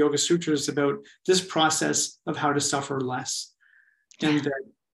whole Yoga Sutra is about this process of how to suffer less. And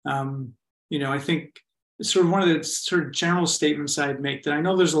that, I think sort of one of the sort of general statements I'd make that I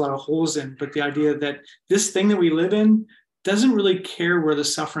know there's a lot of holes in, but the idea that this thing that we live in doesn't really care where the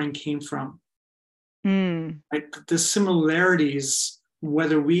suffering came from. Right? The similarities,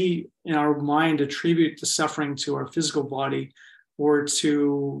 whether we in our mind attribute the suffering to our physical body or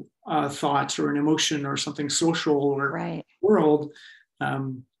to thoughts or an emotion or something social or world,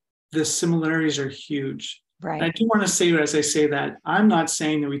 the similarities are huge. Right. And I do want to say, as I say that, I'm not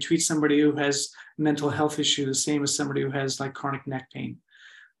saying that we treat somebody who has a mental health issue the same as somebody who has like chronic neck pain.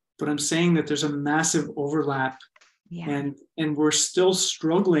 But I'm saying that there's a massive overlap. Yeah. And we're still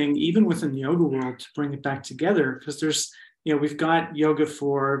struggling, even within the yoga world, to bring it back together, because there's, we've got yoga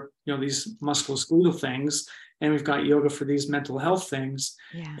for, these musculoskeletal things, and we've got yoga for these mental health things.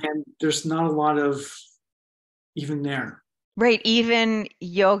 Yeah. And there's not a lot of even there. Right. Even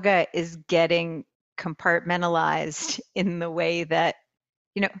yoga is getting compartmentalized in the way that,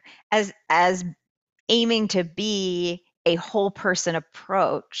 as aiming to be a whole person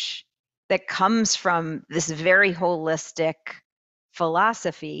approach that comes from this very holistic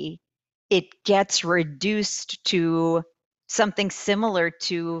philosophy, it gets reduced to something similar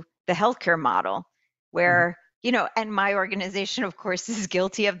to the healthcare model, where, and my organization, of course, is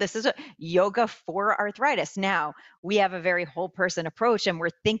guilty of this as well. Yoga for arthritis. Now, we have a very whole person approach, and we're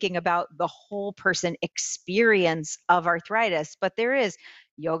thinking about the whole person experience of arthritis, but there is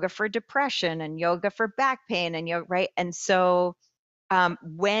yoga for depression and yoga for back pain and yoga, right? And so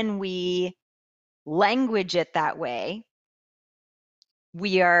when we language it that way,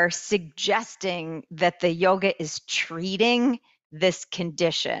 we are suggesting that the yoga is treating this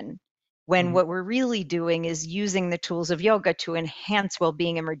condition, when what we're really doing is using the tools of yoga to enhance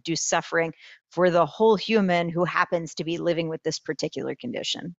well-being and reduce suffering for the whole human who happens to be living with this particular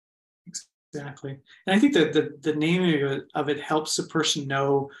condition. Exactly. And I think that the naming of it helps the person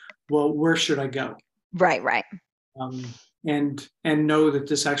know, well, where should I go? Right, right. And know that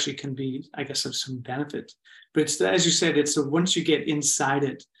this actually can be, I guess, of some benefit. But it's, as you said, it's once you get inside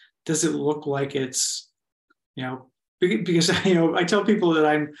it, does it look like it's, because I tell people that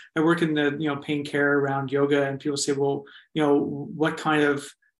I work in the pain care around yoga, and people say, well, what kind of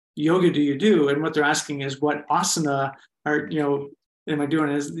yoga do you do? And what they're asking is, what asana are am I doing?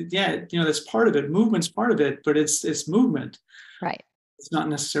 Is, yeah, that's part of it. Movement's part of it, but it's movement. Right. It's not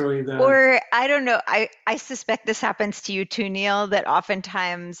necessarily the Or I don't know. I suspect this happens to you too, Neil, that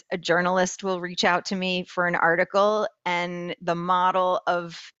oftentimes a journalist will reach out to me for an article, and the model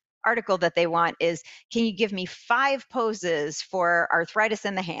of article that they want is, can you give me 5 poses for arthritis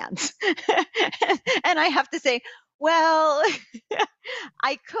in the hands? And I have to say, well,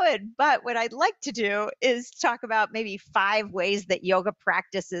 I could, but what I'd like to do is talk about maybe 5 ways that yoga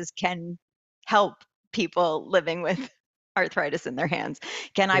practices can help people living with arthritis in their hands.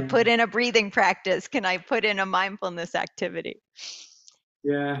 Can I put in a breathing practice? Can I put in a mindfulness activity?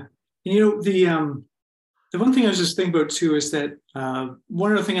 yeah. And, you know, the one thing I was just thinking about too is that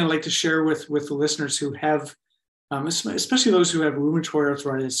one other thing I'd like to share with the listeners who have, especially those who have rheumatoid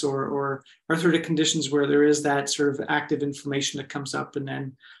arthritis or arthritic conditions where there is that sort of active inflammation that comes up and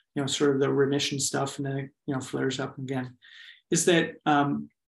then, you know, sort of the remission stuff and then it, you know, flares up again, is that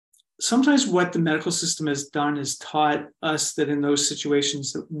sometimes what the medical system has done is taught us that in those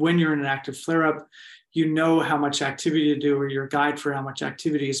situations that when you're in an active flare-up, you know how much activity to do, or your guide for how much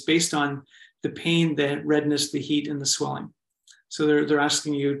activity is based on the pain, the redness, the heat, and the swelling. So they're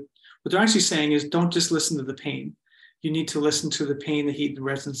asking you, what they're actually saying is don't just listen to the pain. You need to listen to the pain, the heat, the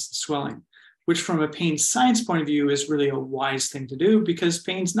redness, the swelling, which from a pain science point of view is really a wise thing to do because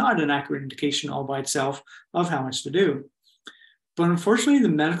pain's not an accurate indication all by itself of how much to do. But unfortunately, the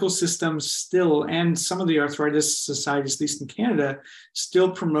medical system still, and some of the arthritis societies, at least in Canada, still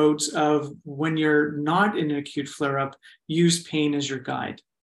promotes of when you're not in an acute flare-up, use pain as your guide,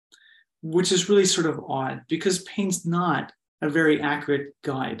 which is really sort of odd because pain's not a very accurate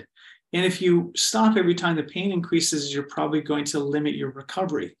guide. And if you stop every time the pain increases, you're probably going to limit your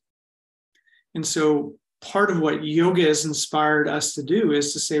recovery. And so part of what yoga has inspired us to do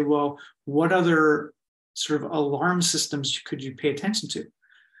is to say, well, what other sort of alarm systems could you pay attention to?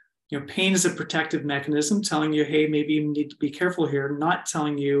 You know, pain is a protective mechanism telling you, hey, maybe you need to be careful here, not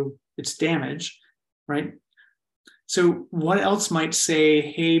telling you it's damage, right? So what else might say,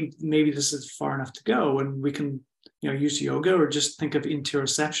 hey, maybe this is far enough to go, and we can, you know, use yoga or just think of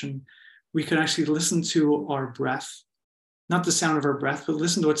interoception. We can actually listen to our breath, not the sound of our breath, but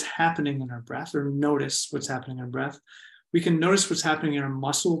listen to what's happening in our breath or notice what's happening in our breath. We can notice what's happening in our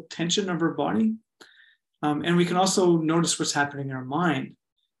muscle tension of our body. And we can also notice what's happening in our mind.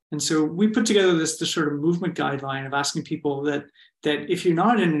 And so we put together this sort of movement guideline of asking people that if you're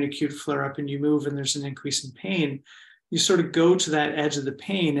not in an acute flare-up and you move and there's an increase in pain, you sort of go to that edge of the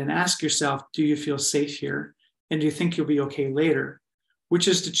pain and ask yourself, do you feel safe here? And do you think you'll be okay later? Which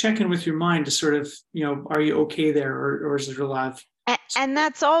is to check in with your mind to sort of, you know, are you okay there, or is there a lot of... And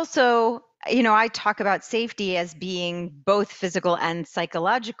that's also, you know, I talk about safety as being both physical and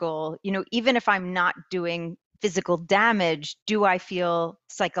psychological. You know, even if I'm not doing physical damage, do I feel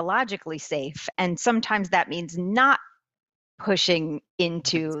psychologically safe? And sometimes that means not pushing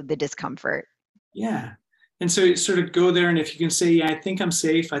into the discomfort. Yeah. And so you sort of go there, and if you can say, yeah, I think I'm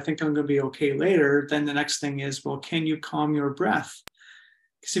safe, I think I'm going to be okay later, then the next thing is, well, can you calm your breath?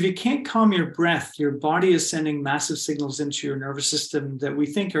 Because if you can't calm your breath, your body is sending massive signals into your nervous system that we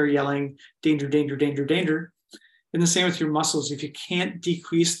think are yelling, danger, danger, danger, danger. And the same with your muscles. If you can't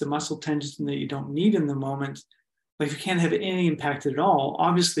decrease the muscle tension that you don't need in the moment, like if you can't have any impact at all,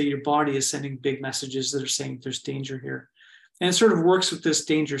 obviously your body is sending big messages that are saying there's danger here. And it sort of works with this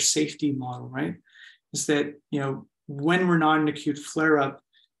danger safety model, right? Is that, you know, when we're not in acute flare-up,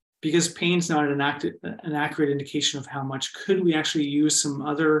 because pain's not an accurate indication of how much, could we actually use some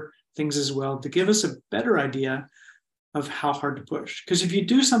other things as well to give us a better idea of how hard to push? Because if you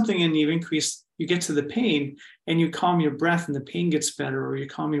do something and you get to the pain and you calm your breath and the pain gets better, or you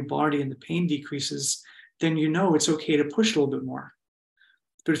calm your body and the pain decreases, then you know it's okay to push a little bit more.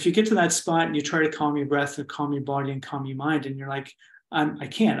 But if you get to that spot and you try to calm your breath and calm your body and calm your mind, and you're like, I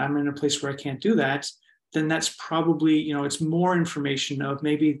can't, I'm in a place where I can't do that, then that's probably, you know, it's more information of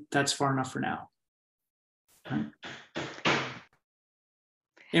maybe that's far enough for now. Right?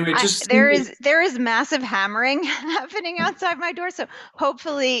 Anyway, there is massive hammering happening outside my door, so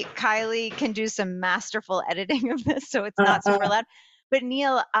hopefully Kylie can do some masterful editing of this so it's not super loud. But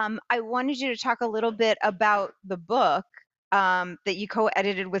Neil, I wanted you to talk a little bit about the book that you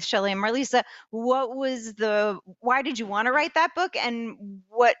co-edited with Shelley and Marlisa. Why did you want to write that book, and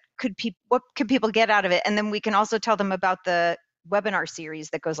what could people get out of it? And then we can also tell them about the webinar series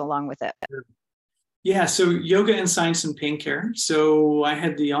that goes along with it. Yeah, so Yoga and Science and Pain Care. So I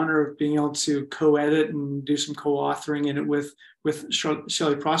had the honor of being able to co-edit and do some co-authoring in it with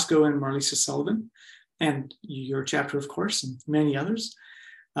Shelley Prosco and Marlisa Sullivan, and your chapter, of course, and many others.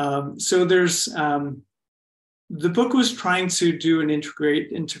 So there's the book was trying to do an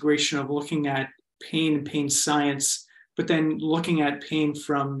integration of looking at pain and pain science, but then looking at pain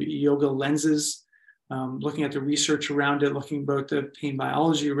from yoga lenses, looking at the research around it, looking about the pain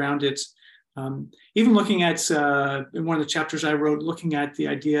biology around it, even looking at, in one of the chapters I wrote, looking at the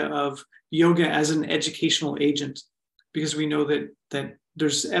idea of yoga as an educational agent, because we know that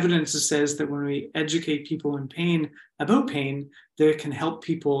there's evidence that says that when we educate people in pain about pain, that it can help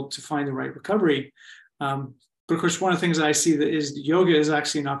people to find the right recovery. But of course, one of the things I see that is yoga is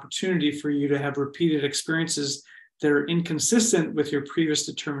actually an opportunity for you to have repeated experiences that are inconsistent with your previous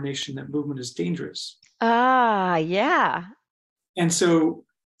determination that movement is dangerous. Ah, yeah. And so,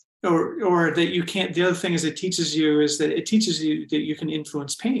 or that you can't, the other thing is it teaches you that you can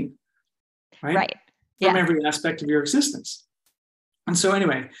influence pain, right? Right. From Yeah. every aspect of your existence. And so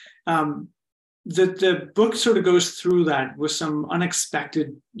anyway, the book sort of goes through that with some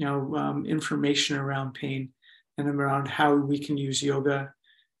unexpected, information around pain and around how we can use yoga.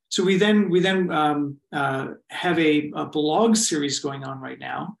 So we then have a blog series going on right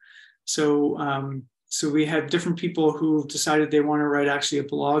now. So we have different people who've decided they want to write actually a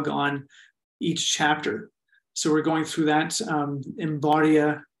blog on each chapter. So we're going through that.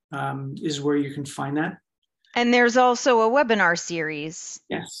 Embodia is where you can find that. And there's also a webinar series.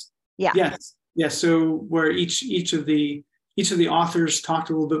 Yes. Yeah. Yes. Yes. So where each of the authors talked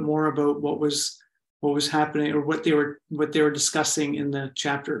a little bit more about what was happening or what they were discussing in the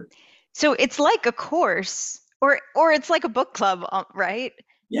chapter. So it's like a course or it's like a book club, right?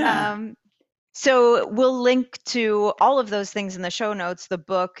 Yeah. So we'll link to all of those things in the show notes, the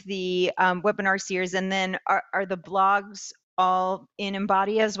book, the webinar series, and then are the blogs all in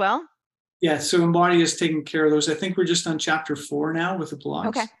Embody as well? Yeah, so Embody is taking care of those. I think we're just on chapter 4 now with the blogs.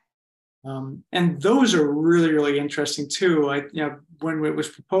 Okay. And those are really, really interesting too. When it was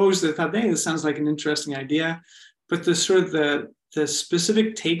proposed, I thought, hey, this sounds like an interesting idea. But the sort of the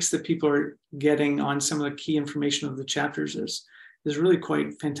specific takes that people are getting on some of the key information of the chapters is really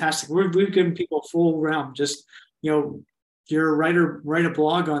quite fantastic. We've given people full realm. Just, you're a writer, write a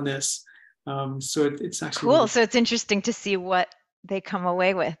blog on this. So it's actually cool. Really so it's interesting to see what they come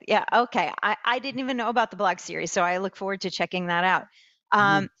away with. Yeah. Okay. I didn't even know about the blog series, so I look forward to checking that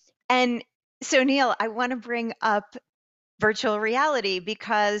out. And so Neil, I want to bring up virtual reality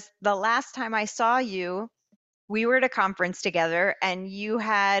because the last time I saw you, we were at a conference together and you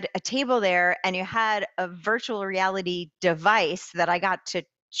had a table there and you had a virtual reality device that I got to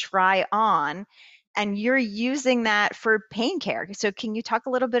try on, and you're using that for pain care. So can you talk a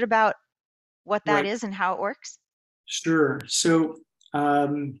little bit about what that right. is and how it works? Sure. So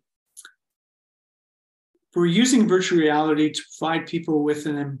we're using virtual reality to provide people with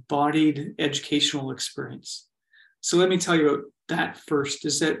an embodied educational experience. So let me tell you about that first,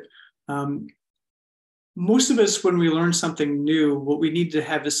 is that most of us, when we learn something new, what we need to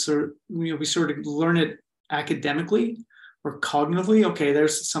have is we sort of learn it academically or cognitively. Okay,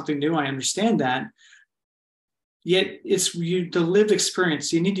 there's something new, I understand that. Yet it's the lived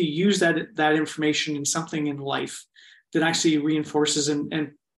experience. You need to use that information in something in life that actually reinforces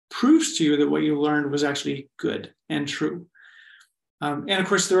and proves to you that what you learned was actually good and true. And of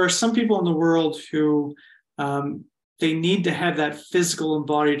course, there are some people in the world who they need to have that physical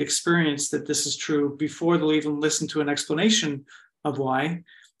embodied experience that this is true before they'll even listen to an explanation of why.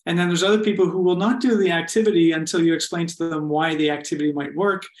 And then there's other people who will not do the activity until you explain to them why the activity might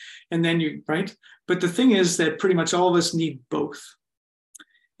work. And then right? But the thing is that pretty much all of us need both.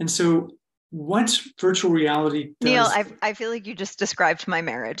 And so what virtual reality does... Neil, I feel like you just described my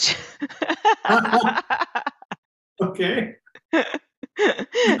marriage. Okay.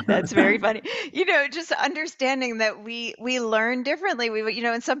 That's very funny. Just understanding that we learn differently.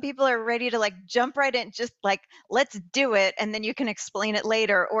 And some people are ready to like jump right in, just like, let's do it. And then you can explain it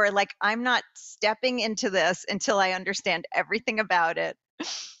later. Or like, I'm not stepping into this until I understand everything about it.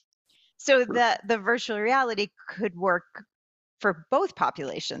 So the virtual reality could work for both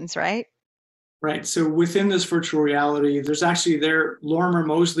populations, right? Right. So within this virtual reality, there's actually Lorimer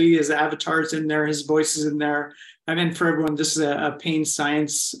Moseley, his avatar's in there, his voice is in there. I mean, for everyone, this is a pain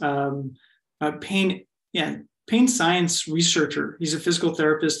science, pain science researcher. He's a physical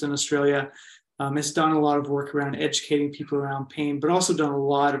therapist in Australia, has done a lot of work around educating people around pain, but also done a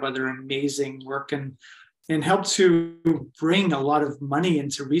lot of other amazing work and helped to bring a lot of money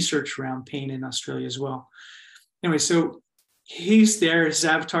into research around pain in Australia as well. Anyway, so he's there, his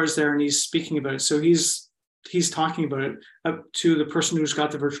avatar's there, and he's speaking about it. So he's talking about it to the person who's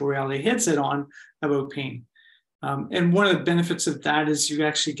got the virtual reality headset on about pain. And one of the benefits of that is you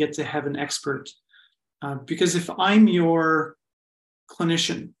actually get to have an expert. Because if I'm your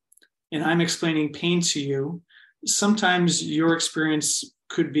clinician and I'm explaining pain to you, sometimes your experience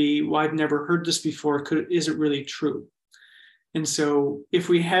could be, well, I've never heard this before. Is it really true? And so if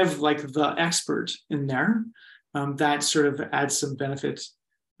we have like the expert in there, that sort of adds some benefits.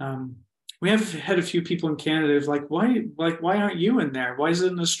 We have had a few people in Canada why aren't you in there? Why is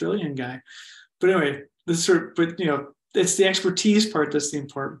it an Australian guy? But anyway, it's the expertise part that's the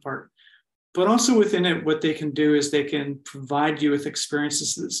important part. But also within it, what they can do is they can provide you with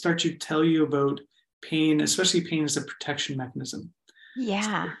experiences that start to tell you about pain, especially pain as a protection mechanism.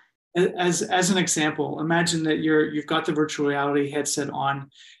 Yeah. As an example, imagine that you've got the virtual reality headset on,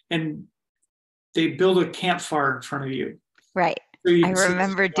 and they build a campfire in front of you. Right. So you I can see the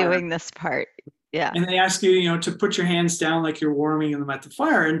remember fire. doing this part. Yeah. And they ask you, to put your hands down like you're warming them at the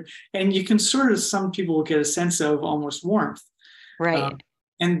fire, and you can sort of, some people will get a sense of almost warmth. Right. Um,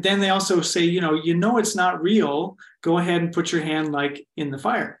 and then they also say, it's not real. Go ahead and put your hand like in the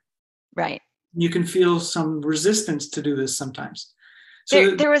fire. Right. You can feel some resistance to do this sometimes.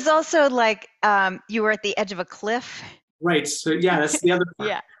 There was also like you were at the edge of a cliff. Right. So yeah, that's the other part.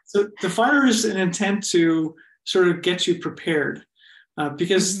 Yeah. So the fire is an intent to sort of get you prepared.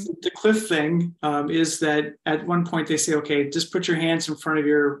 Because Mm-hmm. the cliff thing is that at one point they say, okay, just put your hands in front of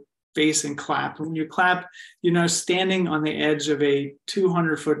your face and clap. And when you clap, standing on the edge of a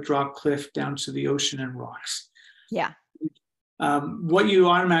 200-foot drop cliff down to the ocean and rocks. Yeah. What you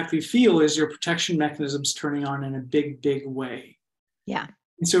automatically feel is your protection mechanisms turning on in a big, big way. Yeah.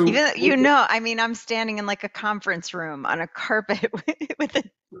 And so, Even I mean, I'm standing in like a conference room on a carpet with a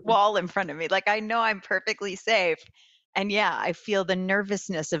wall in front of me. Like I know I'm perfectly safe. And yeah, I feel the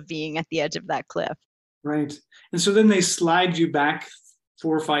nervousness of being at the edge of that cliff. right. And so then they slide you back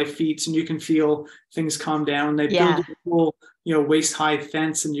 4 or 5 feet, and you can feel things calm down. They build Yeah. a whole, waist high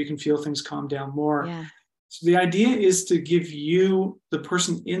fence, and you can feel things calm down more. Yeah. So the idea is to give you, the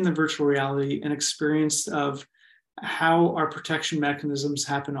person in the virtual reality, an experience of how our protection mechanisms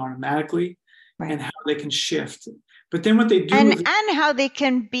happen automatically, Right. and how they can shift. But then what they do And how they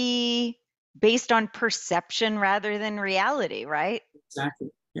can be based on perception rather than reality, right? exactly,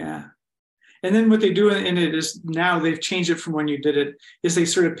 yeah. And then what they do in it is, now they've changed it from when you did it, is they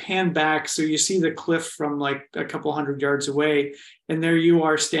sort of pan back. So you see the cliff from like a couple 100 yards away, and there you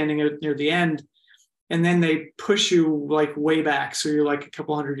are standing near the end. And then they push you like way back. So you're like a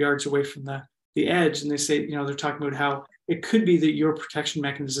couple 100 yards away from the edge. And they say, they're talking about how it could be that your protection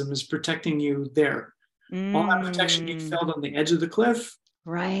mechanism is protecting you there. All that protection you felt on the edge of the cliff,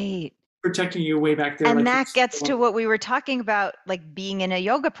 Right. protecting you way back there. And Like that gets to what we were talking about, like being in a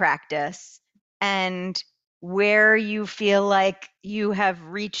yoga practice and where you feel like you have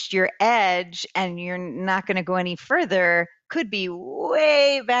reached your edge and you're not going to go any further could be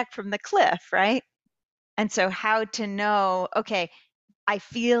way back from the cliff, right? And so how to know, okay, I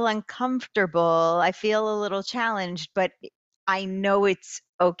feel uncomfortable, I feel a little challenged, but I know it's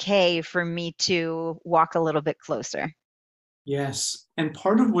okay for me to walk a little bit closer. yes. And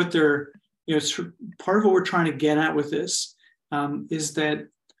part of what they're, part of what we're trying to get at with this is that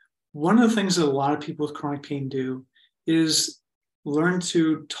one of the things that a lot of people with chronic pain do is learn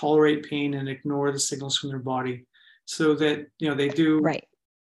to tolerate pain and ignore the signals from their body, so that they do Right.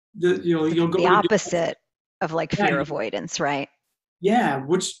 you'll go The to do, opposite of like yeah, fear avoidance, right? yeah,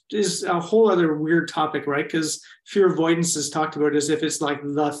 which is a whole other weird topic, right? Because fear avoidance is talked about as if it's like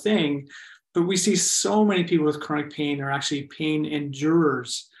the thing, but we see so many people with chronic pain are actually pain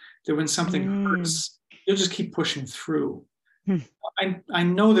endurers, that when something hurts, you'll just keep pushing through. Hmm. I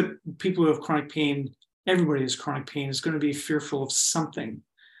know that people who have chronic pain, everybody has chronic pain, is going to be fearful of something.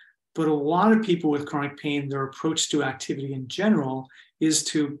 But a lot of people with chronic pain, their approach to activity in general is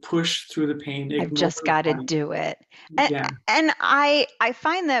to push through the pain, I've ignore just the got to body. do it. Yeah, And I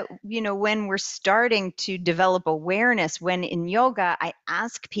find that, when we're starting to develop awareness, when in yoga, I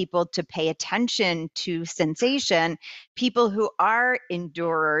ask people to pay attention to sensation. People who are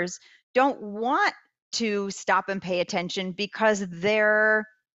endurers don't want to stop and pay attention because their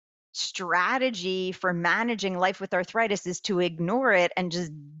strategy for managing life with arthritis is to ignore it and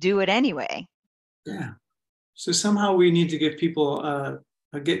just do it anyway. yeah. So somehow we need to get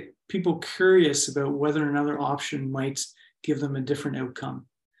people curious about whether another option might give them a different outcome.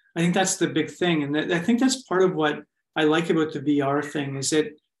 I think that's the big thing, and I think that's part of what I like about the VR thing, is that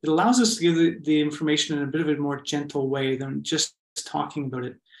it allows us to give the information in a bit of a more gentle way than just talking about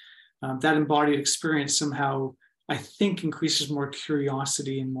it. That embodied experience somehow, I think, increases more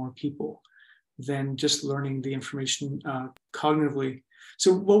curiosity in more people than just learning the information cognitively.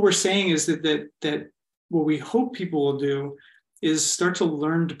 So what we're saying is that what we hope people will do is start to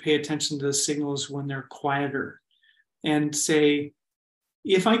learn to pay attention to the signals when they're quieter, and say,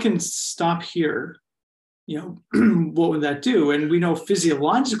 if I can stop here, what would that do? And we know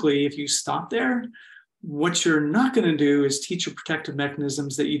physiologically, if you stop there, what you're not going to do is teach your protective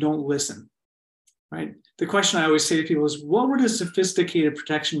mechanisms that you don't listen, right? The question I always say to people is, what would a sophisticated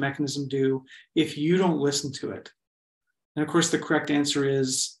protection mechanism do if you don't listen to it? And of course, the correct answer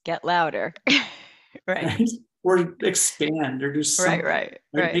is Get louder. Right. right, or expand or do Right, something, right,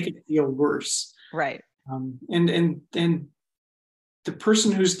 right? right, Make it feel worse. right. And the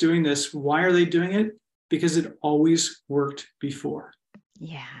person who's doing this, why are they doing it? Because it always worked before.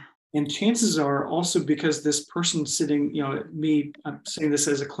 Yeah. And chances are also because this person sitting, me, I'm saying this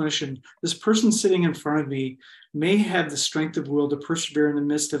as a clinician, this person sitting in front of me may have the strength of will to persevere in the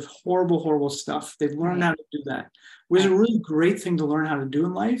midst of horrible, horrible stuff. They've learned Right, how to do that. It was a right. really great thing to learn how to do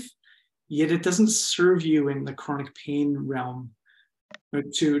in life, yet it doesn't serve you in the chronic pain realm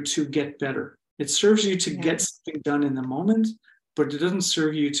to get better. It serves you to Yeah. get something done in the moment, but it doesn't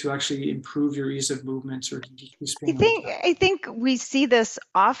serve you to actually improve your ease of movements or to decrease I pain over think time. I think we see this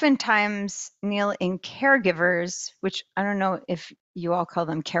oftentimes, Neil, in caregivers, which I don't know if you all call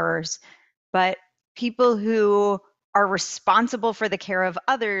them carers, but people who are responsible for the care of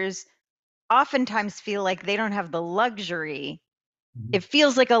others oftentimes feel like they don't have the luxury. Mm-hmm. It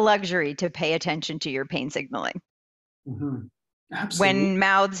feels like a luxury to pay attention to your pain signaling Mm-hmm. when Absolutely.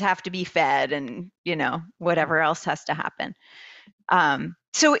 mouths have to be fed and, whatever else has to happen.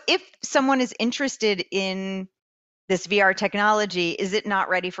 So if someone is interested in this VR technology, is it not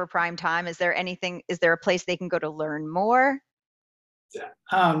ready for prime time? Is there a place they can go to learn more?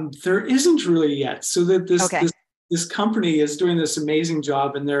 There isn't really yet. So that this Okay. this this company is doing this amazing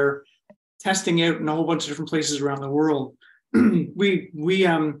job, and they're testing out in a whole bunch of different places around the world. we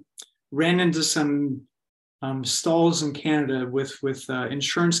ran into some stalls in Canada with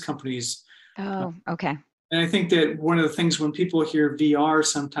insurance companies, Oh, okay. and I think that one of the things when people hear VR,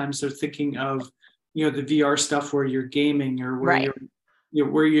 sometimes they're thinking of the VR stuff where you're gaming or where Right.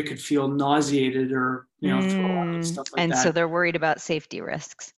 where you could feel nauseated or throw up and stuff like And so that. they're worried about safety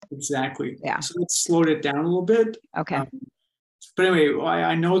risks. Exactly. Yeah. So let's slowed it down a little bit. Okay. Um, but anyway,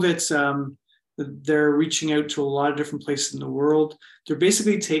 I know that they're reaching out to a lot of different places in the world. They're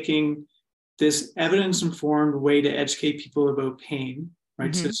basically taking this evidence-informed way to educate people about pain,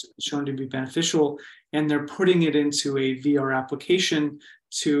 right? So Hmm. it's shown to be beneficial, and they're putting it into a VR application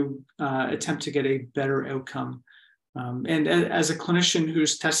to attempt to get a better outcome. And as a clinician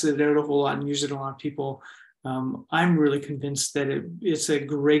who's tested it out a whole lot and used it on a lot of people, I'm really convinced that it's a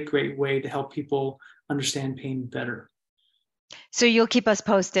great, great way to help people understand pain better. So you'll keep us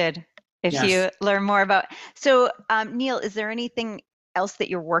posted if Yes. you learn more about. So, Neil, is there anything else that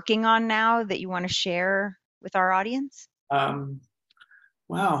you're working on now that you want to share with our audience? Um,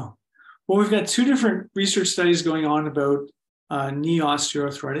 wow. Well, we've got two different research studies going on about knee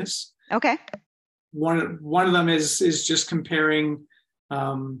osteoarthritis. Okay. One of them is just comparing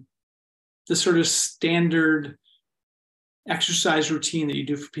um, the sort of standard exercise routine that you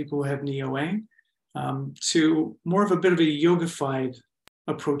do for people who have knee OA to more of a bit of a yogified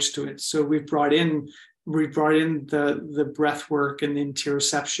approach to it. So we brought in the breath work and the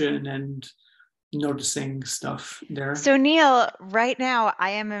interoception and noticing stuff there. So, Neil, right now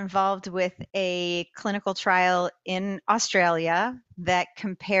I am involved with a clinical trial in Australia that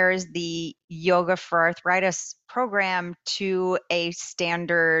compares the Yoga for Arthritis program to a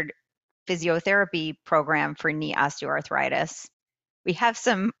standard physiotherapy program for knee osteoarthritis. We have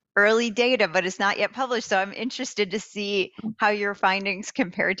some early data, but it's not yet published. So I'm interested to see how your findings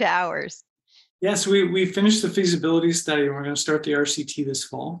compare to ours. Yes, we finished the feasibility study and we're going to start the RCT this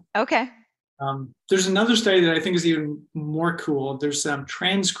fall. Okay. There's another study that I think is even more cool. There's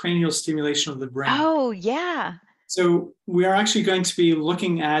transcranial stimulation of the brain. Oh, yeah. So we are actually going to be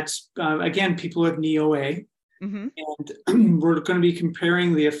looking at, again, people who have knee OA, Hmm. and we're going to be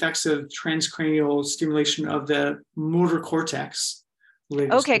comparing the effects of transcranial stimulation of the motor cortex.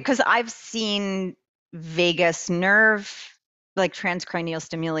 Okay, because I've seen vagus nerve, like transcranial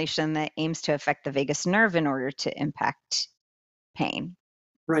stimulation that aims to affect the vagus nerve in order to impact pain.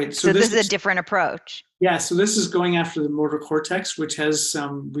 Right. So So this this is a is different approach. Yeah, so this is going after the motor cortex, which has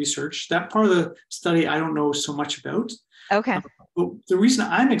some research. That part of the study I don't know so much about. Okay. But the reason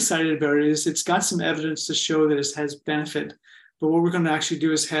I'm excited about it is it's got some evidence to show that it has benefit. But what we're going to actually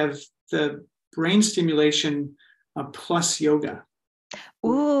do is have the brain stimulation plus yoga,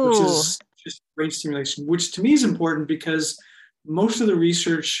 which Ooh, is just brain stimulation, which to me is important because most of the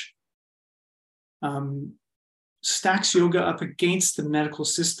research um, stacks yoga up against the medical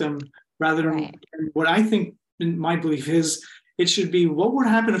system rather than right. what I think, my belief is, it should be what would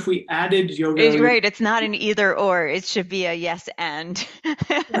happen if we added yoga. Right. It's not an either or. It should be a yes and.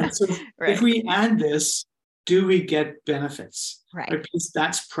 Right. So if Right. we add this, do we get benefits? Right. Right? Because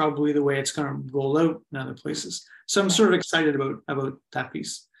that's probably the way it's going to roll out in other places. So I'm Right. sort of excited about that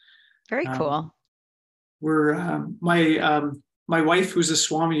piece. Very Um, cool. we're my wife, who's a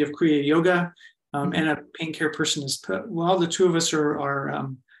Swami of Kriya Yoga, Mhm. and a pain care person, is well. The two of us are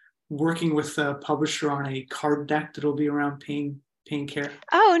working with a publisher on a card deck that'll be around pain care.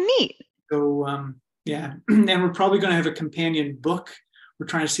 Oh, neat. So yeah, and we're probably going to have a companion book. We're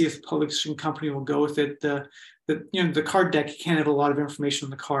trying to see if the publishing company will go with it. The card deck, you can't have a lot of information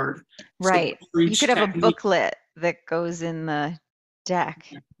on the card. So Right. for You could each have a technique, booklet that goes in the deck,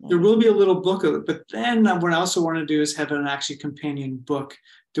 there maybe. will be a little booklet. But then what I also want to do is have an actually companion book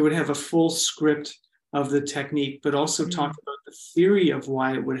that would have a full script of the technique, but also talk Mm. about the theory of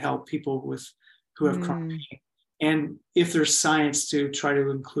why it would help people who have chronic Mm. pain, and if there's science, to try to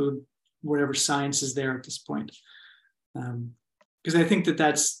include whatever science is there at this point. Because I think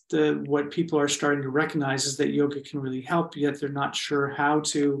that's what people are starting to recognize, is that yoga can really help, yet they're not sure how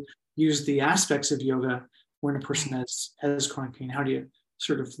to use the aspects of yoga when a person Right. has chronic pain. How do you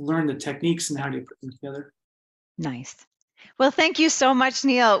sort of learn the techniques, and how do you put them together? Nice. Well, thank you so much,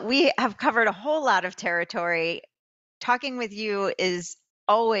 Neil. We have covered a whole lot of territory. Talking with you is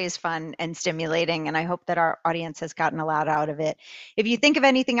always fun and stimulating, and I hope that our audience has gotten a lot out of it. If you think of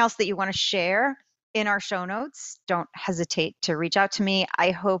anything else that you want to share in our show notes, don't hesitate to reach out to me.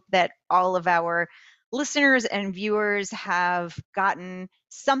 I hope that all of our listeners and viewers have gotten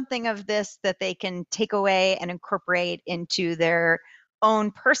something of this that they can take away and incorporate into their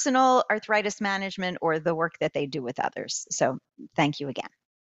own personal arthritis management or the work that they do with others. So thank you again.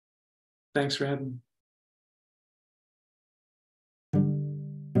 Thanks for having me.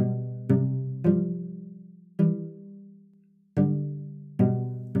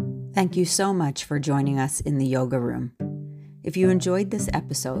 Thank you so much for joining us in the yoga room. If you enjoyed this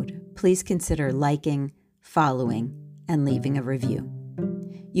episode, please consider liking, following, and leaving a review.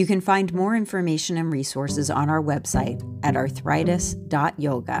 You can find more information and resources on our website at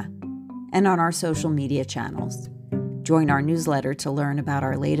arthritis.yoga and on our social media channels. Join our newsletter to learn about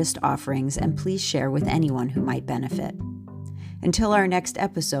our latest offerings, and please share with anyone who might benefit. Until our next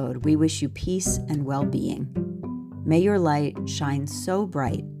episode, we wish you peace and well-being. May your light shine so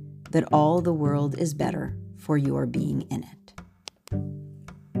bright that all the world is better for your being in it.